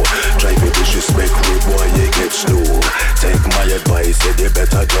who. Try to disrespect rude boy, you get slew. Take my advice, say they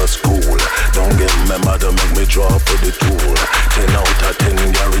better just cool. Don't get me mad, don't make me draw for the tool. 10 out of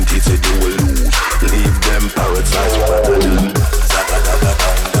 10 guaranteed say you will lose. Leave them parrots eyes fatter than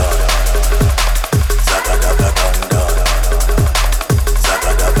Zagadagaganda. Zagadagaganda.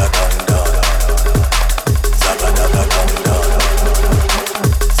 Zagadagaganda. Zagadagaganda.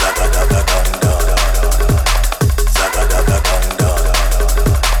 Zagadagaganda.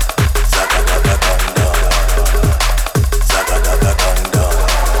 Zagadagaganda. Zagadagaganda. Zagadagaganda.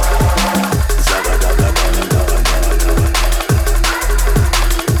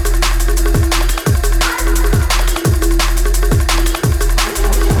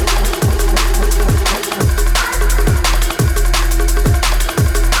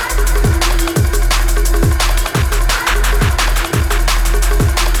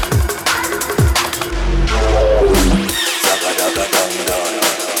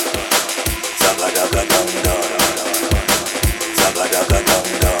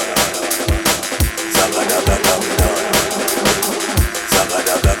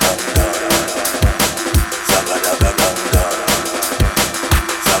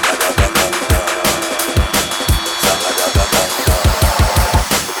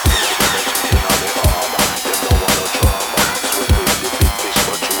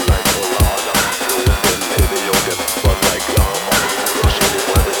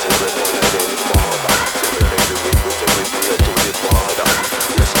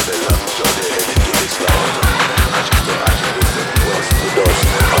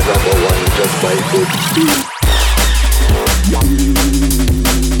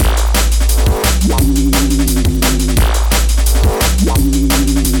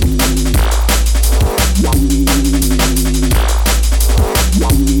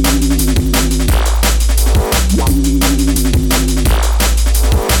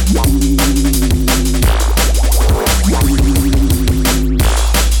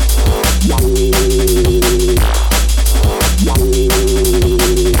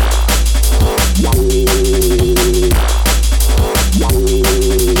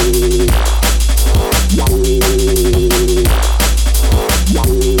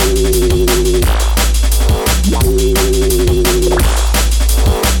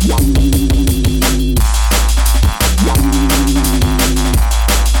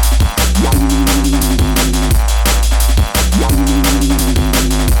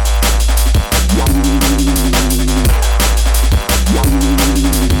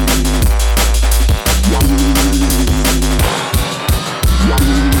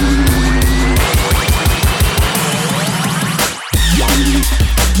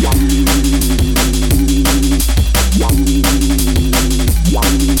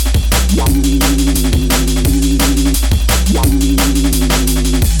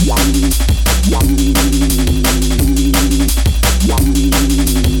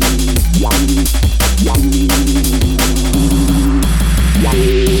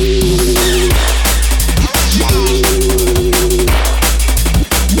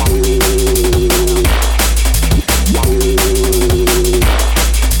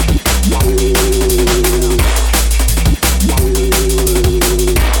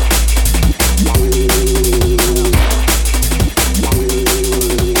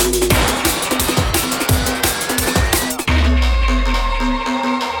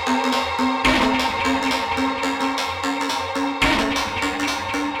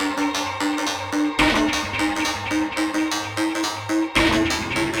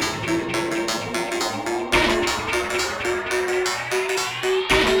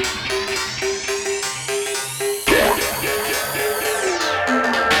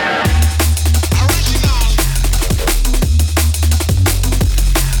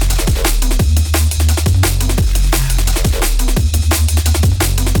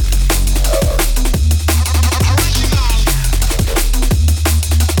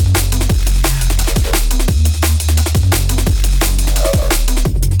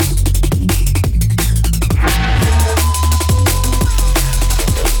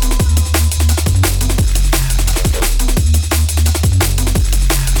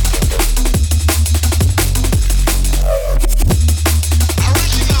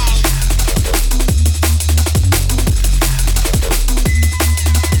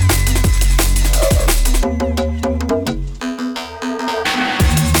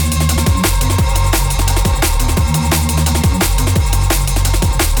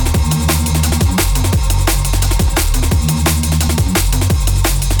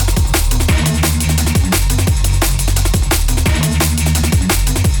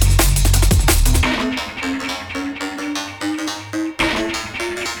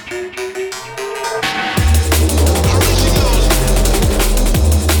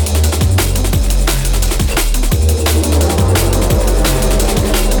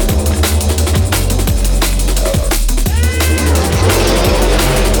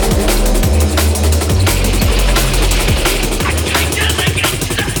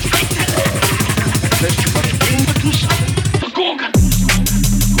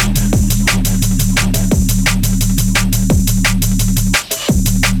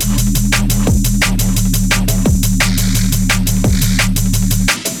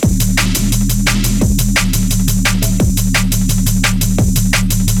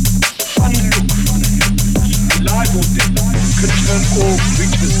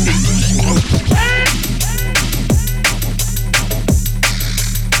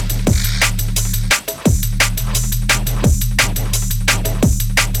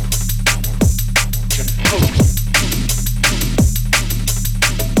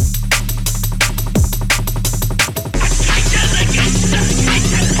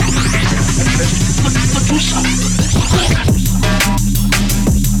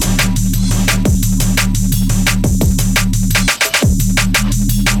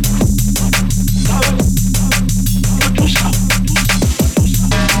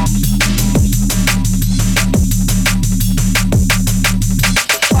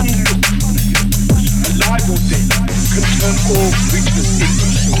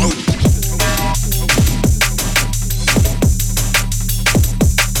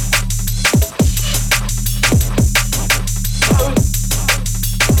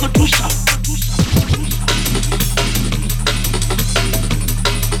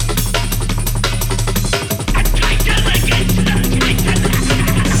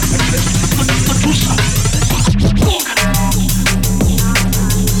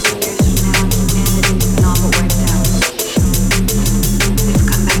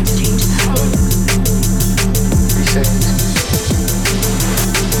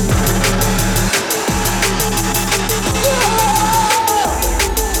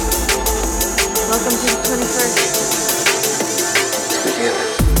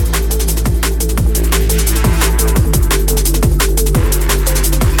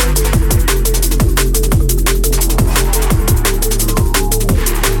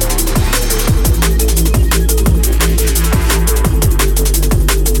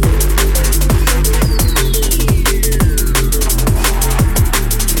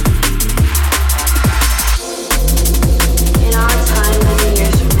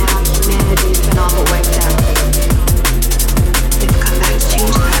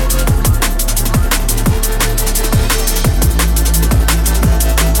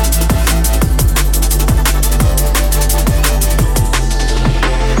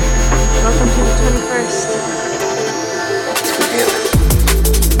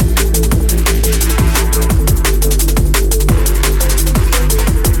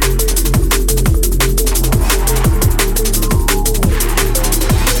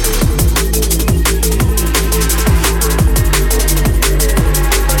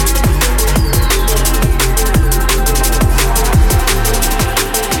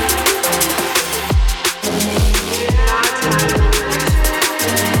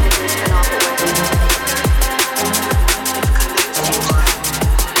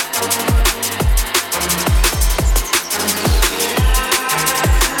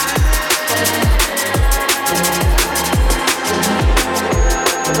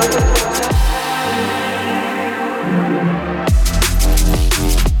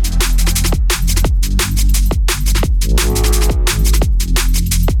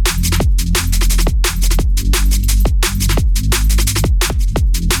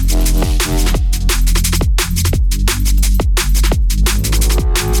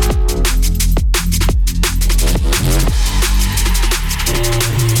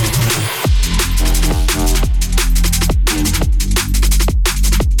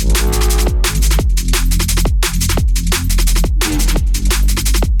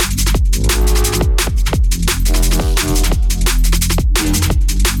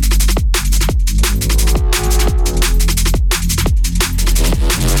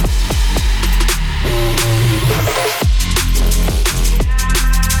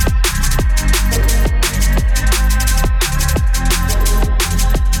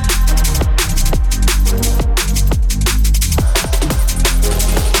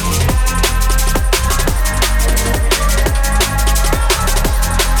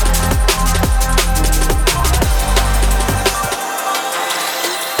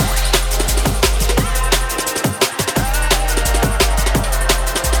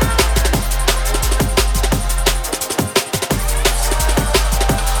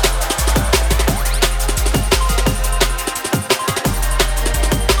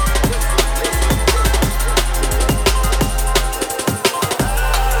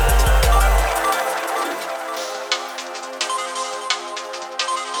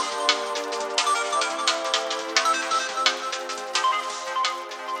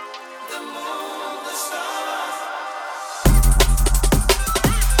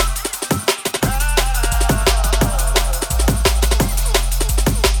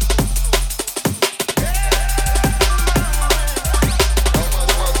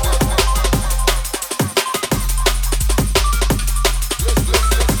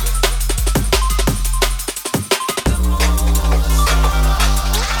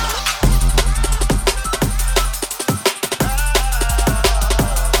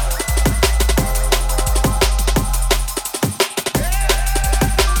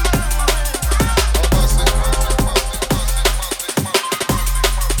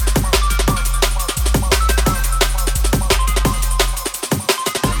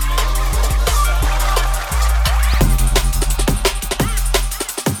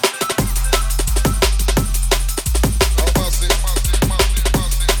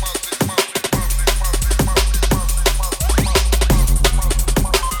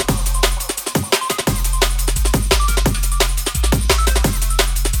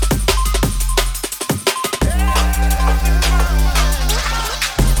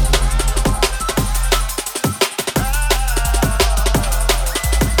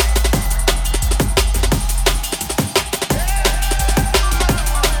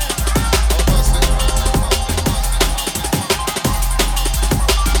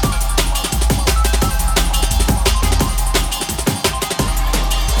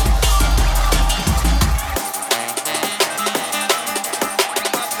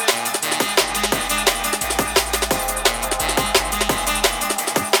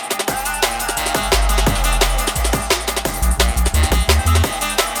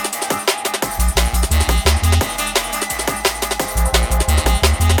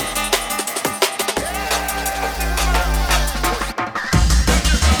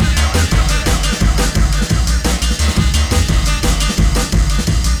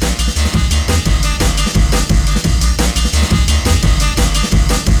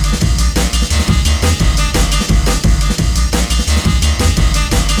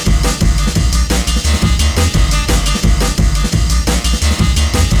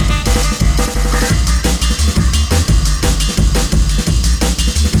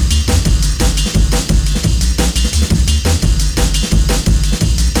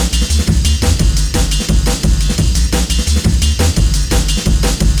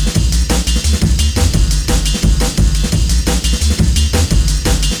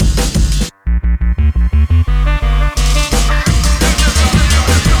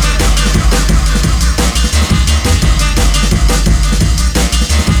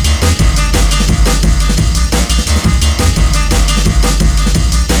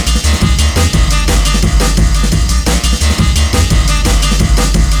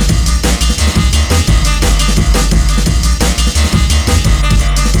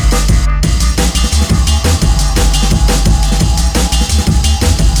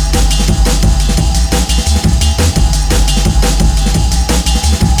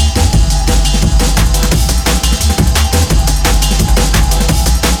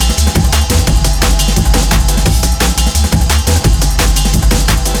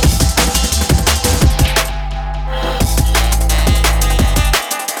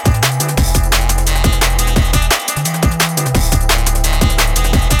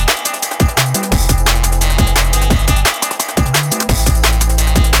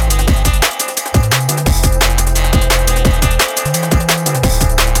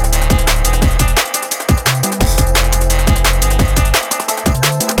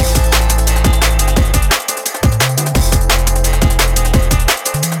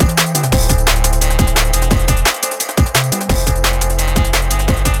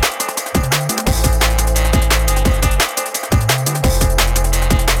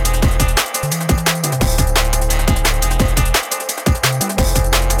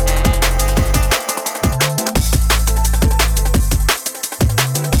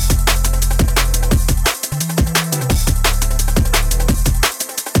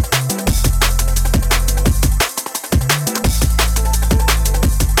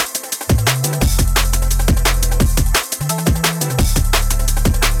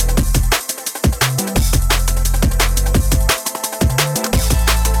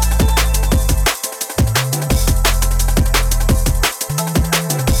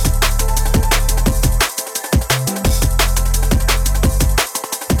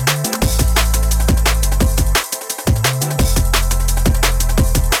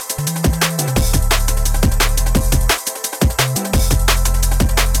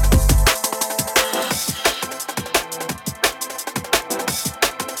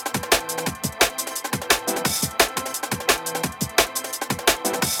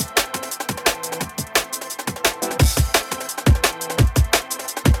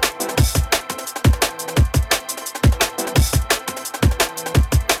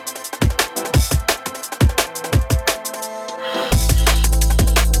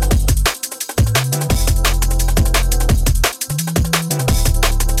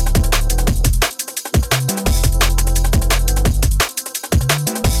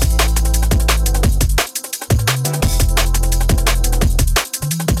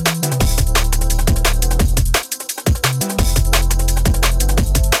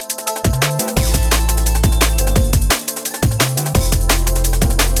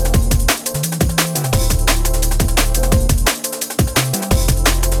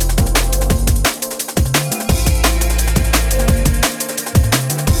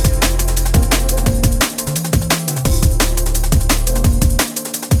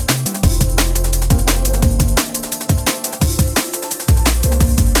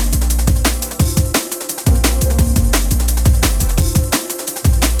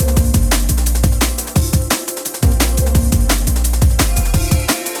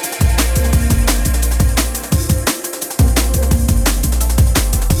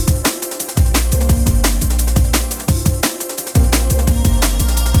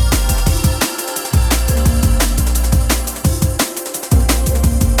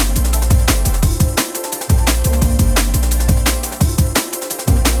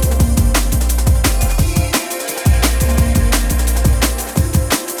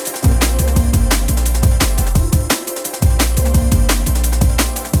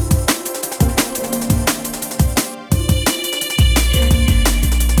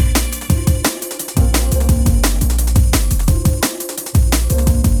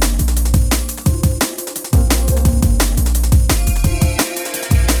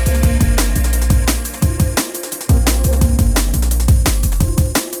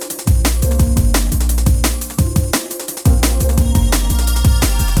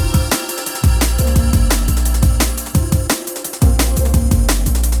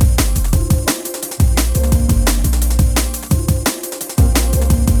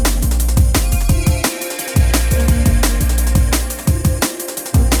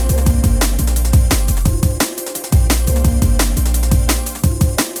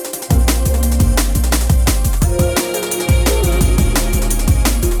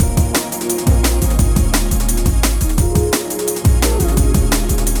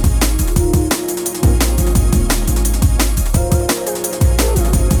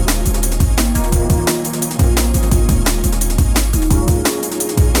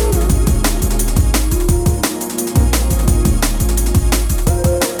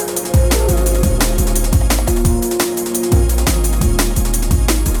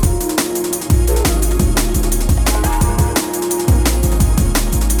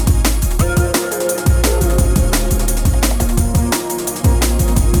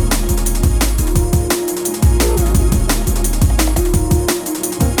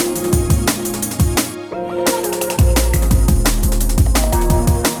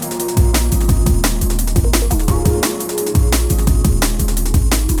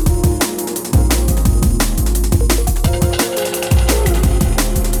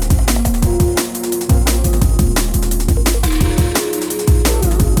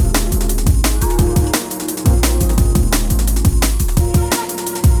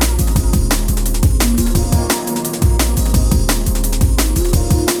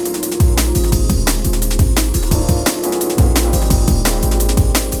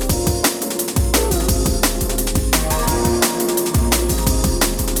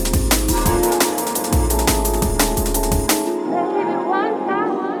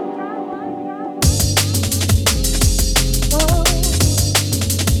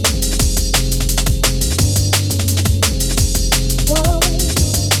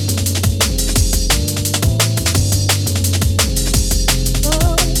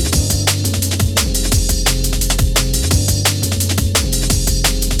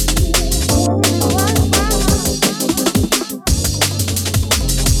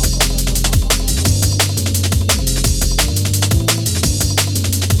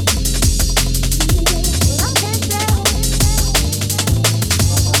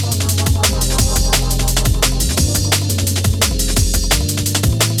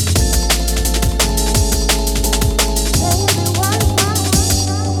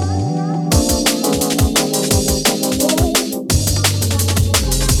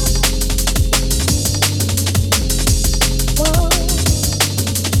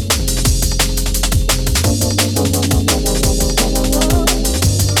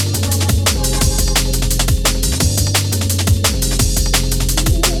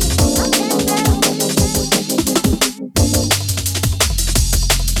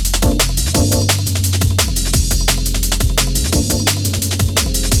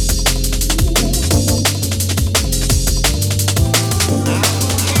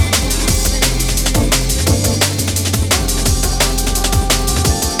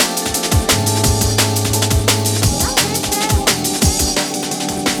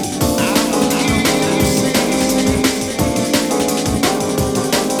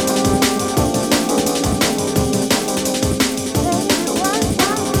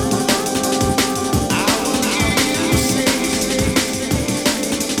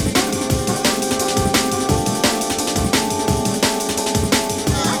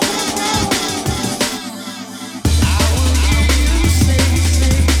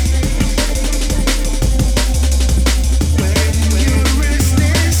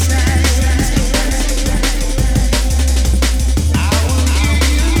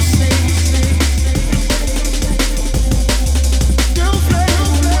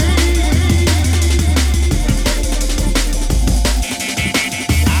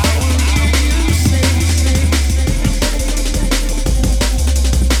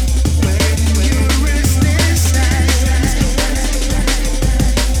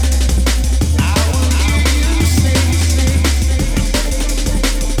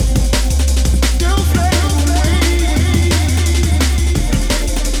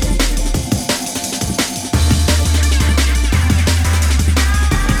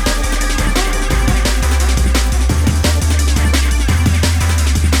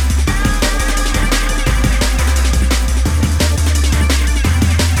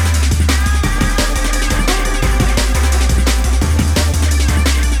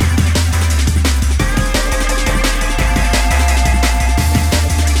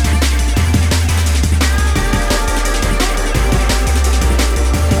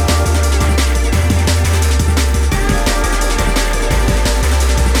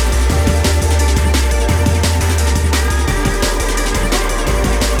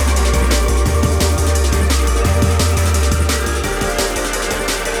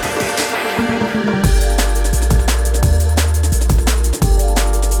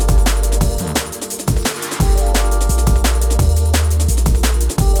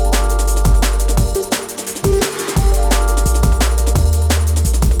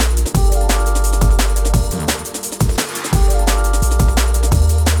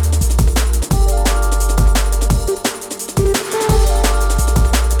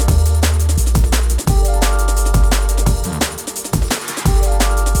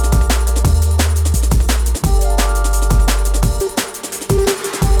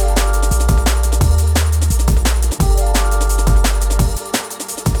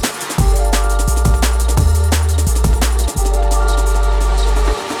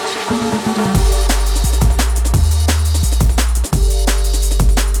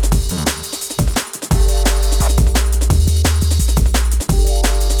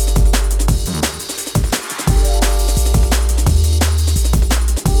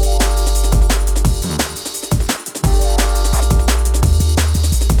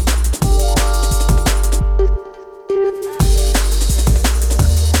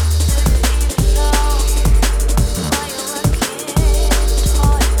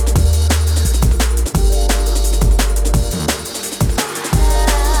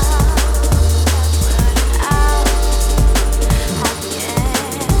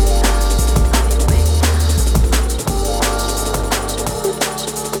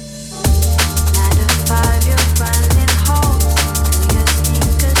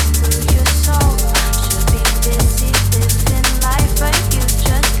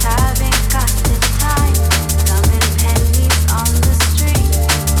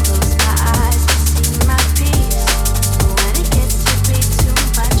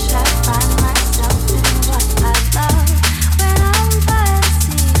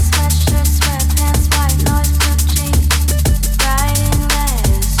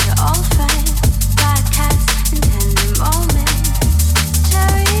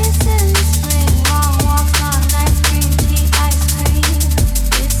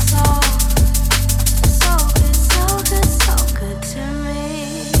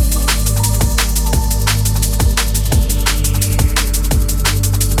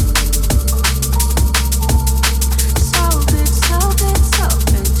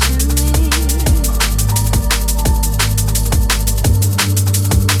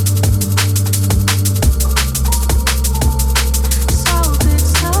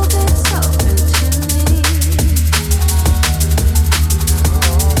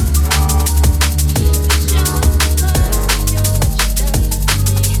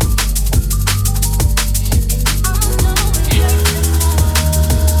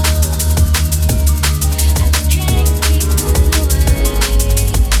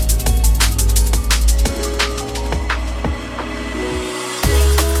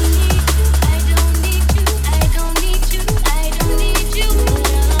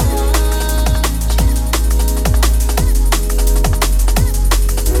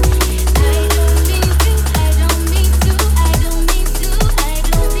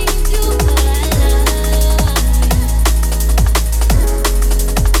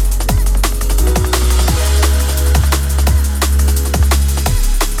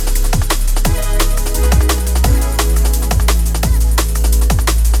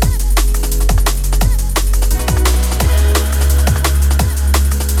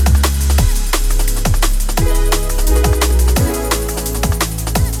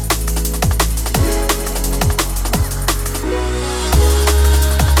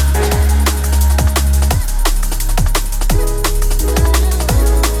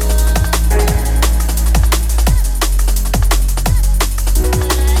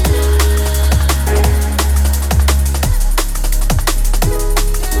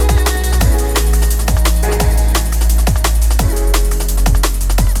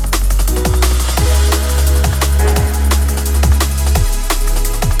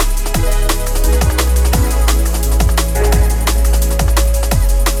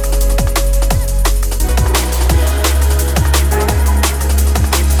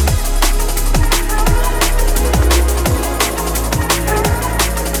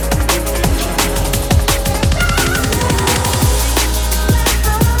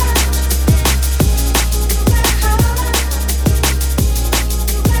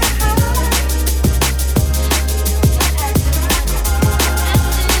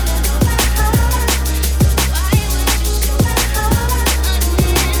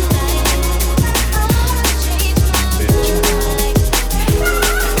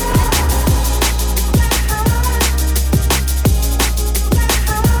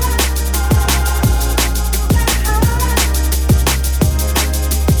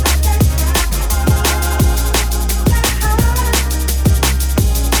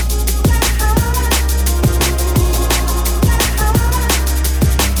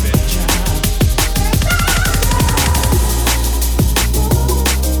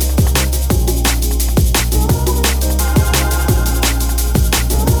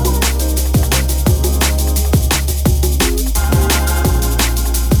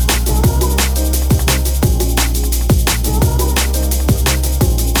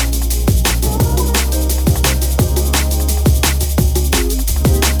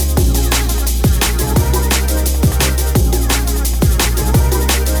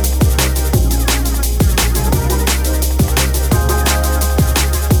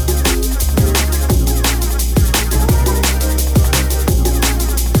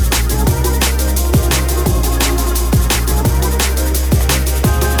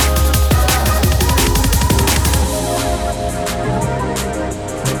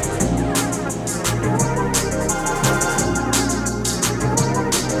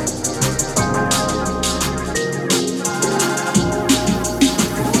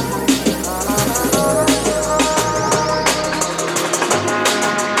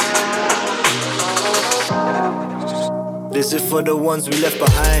 This is for the ones we left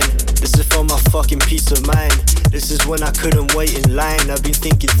behind. This is for my fucking peace of mind. This is when I couldn't wait in line. I've been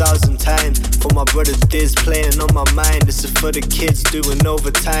thinking 1,000 times. For my brother Diz playing on my mind. This is for the kids doing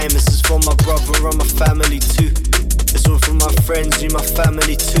overtime. This is for my brother and my family too. This one for my friends, you my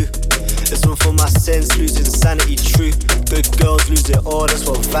family too. This one for my sense, losing sanity true. Good girls lose it all, that's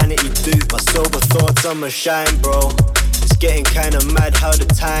what vanity do. My sober thoughts, I'ma shine, bro. It's getting kinda mad how the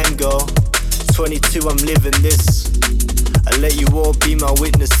time go. 22, I'm living this. I let you all be my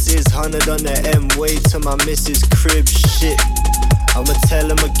witnesses. 100 on the M, way to my missus' crib. Shit, I'ma tell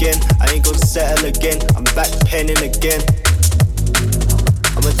him again. I ain't gon' settle again. I'm back penning again.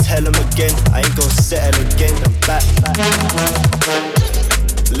 I'ma tell him again. I ain't gon' settle again. I'm back.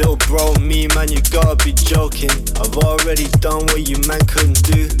 Little bro, me man, you gotta be joking. I've already done what you man couldn't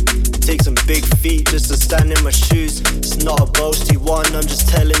do. Take some big feet just to stand in my shoes. It's not a boasty one, I'm just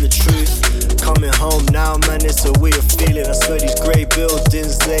telling the truth. Coming home now, man, it's a weird feeling. I swear these grey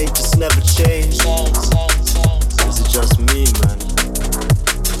buildings, they just never change. Is it just me, man?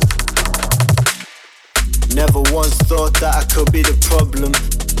 Never once thought that I could be the problem.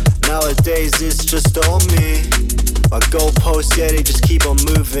 Nowadays it's just on me. My goalposts, yeah, they just keep on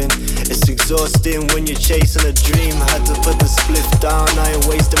moving. It's exhausting when you're chasing a dream. Had to put the spliff down, I ain't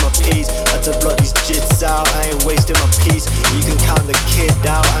wasting my peace. Had to block these jits out, I ain't wasting my peace. You can count the kid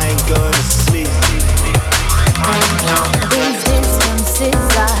out, I ain't going to sleep. These distances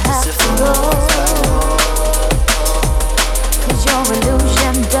I have to go, 'cause your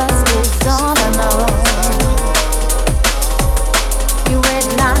illusion just lives on alone. You red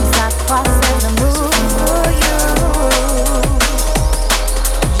lines I cross as I move through you.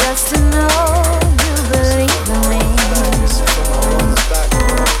 Just to know you believe in me.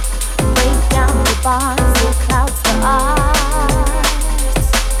 Break down the bars, it clouds the eyes.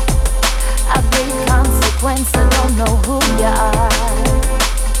 I break consequence, I don't know who you are.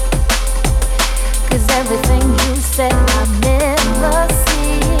 'Cause everything you said I never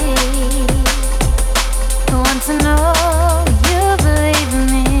see. I want to know you believe in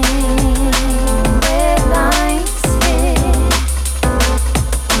me. Red lights hit.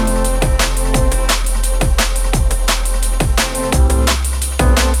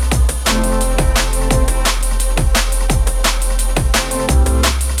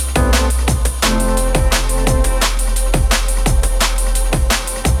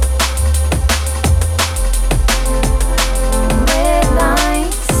 Red lights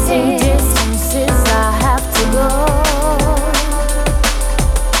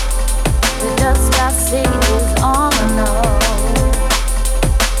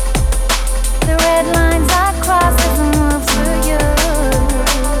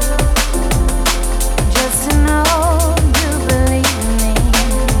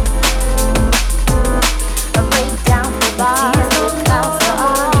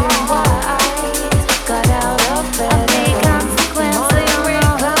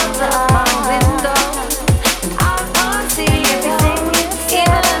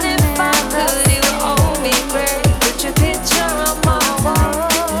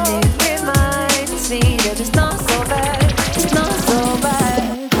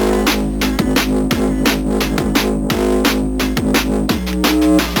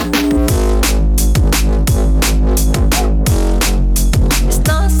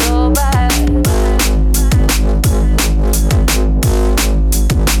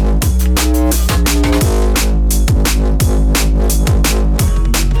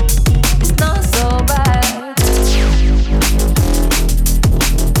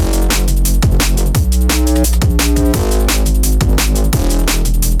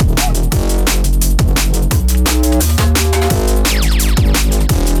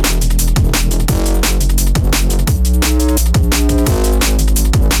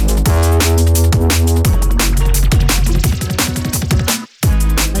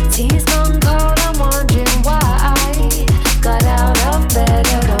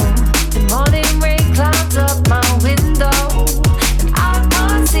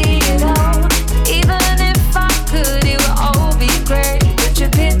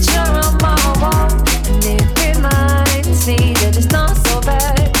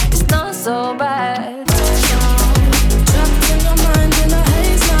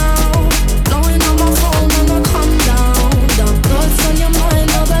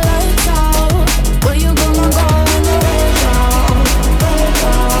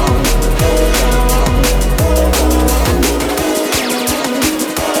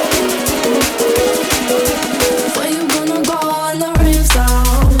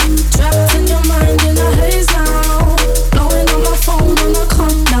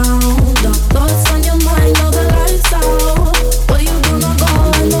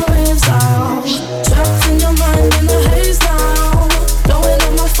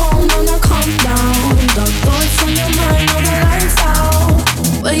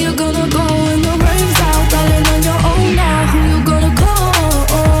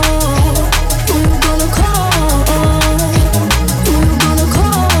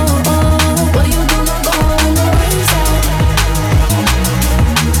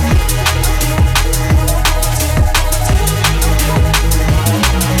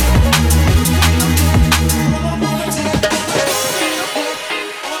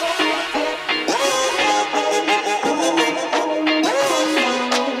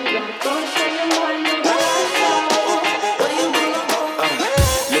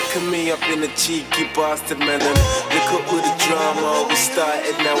a cheeky bastard, man. And look up with the drama, we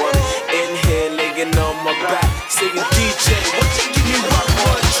started now. I'm in here laying on my back, saying DJ, won't you give me one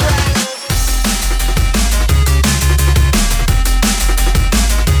more track?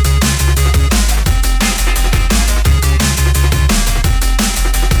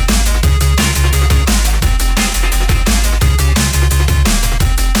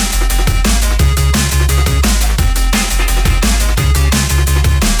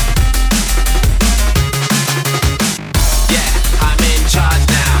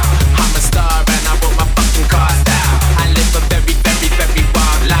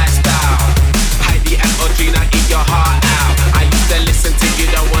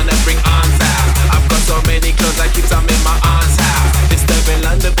 Like it's I'm in my aunt's house. Disturbing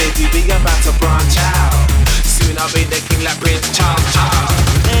London, baby, we about to branch out. Soon I'll be the king like Prince Charles.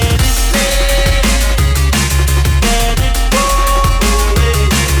 Let it stay. Let it go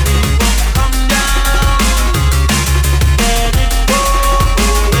away. We won't come down. Let it go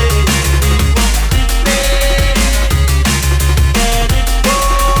away. We won't stay. Let it go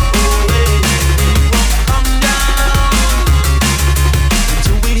away. We won't come down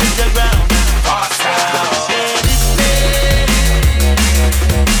until we hit the ground. Pass out.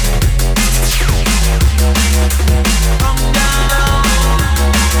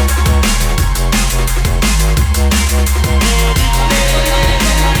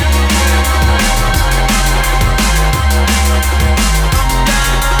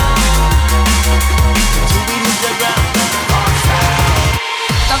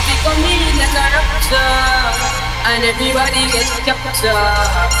 And everybody gets captured.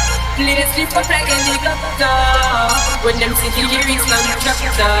 Play the sleep up like a helicopter. When them see the lyrics from the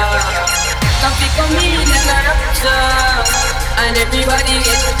chapter. Coffee come in like a rapture. And everybody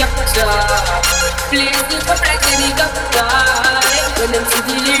gets captured. Play the sleep up like a helicopter. When them see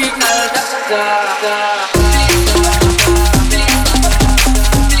the lyrics from the chapter.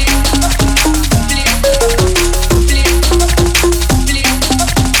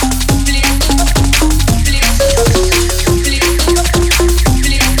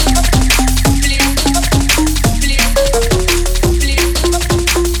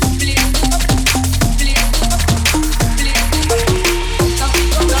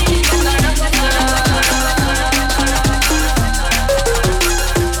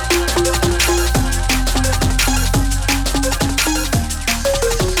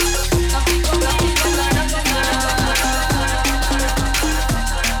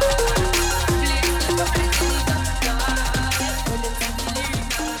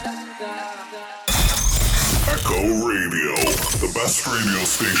 Radio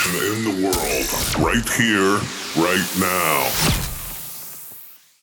station in the world, right here, right now.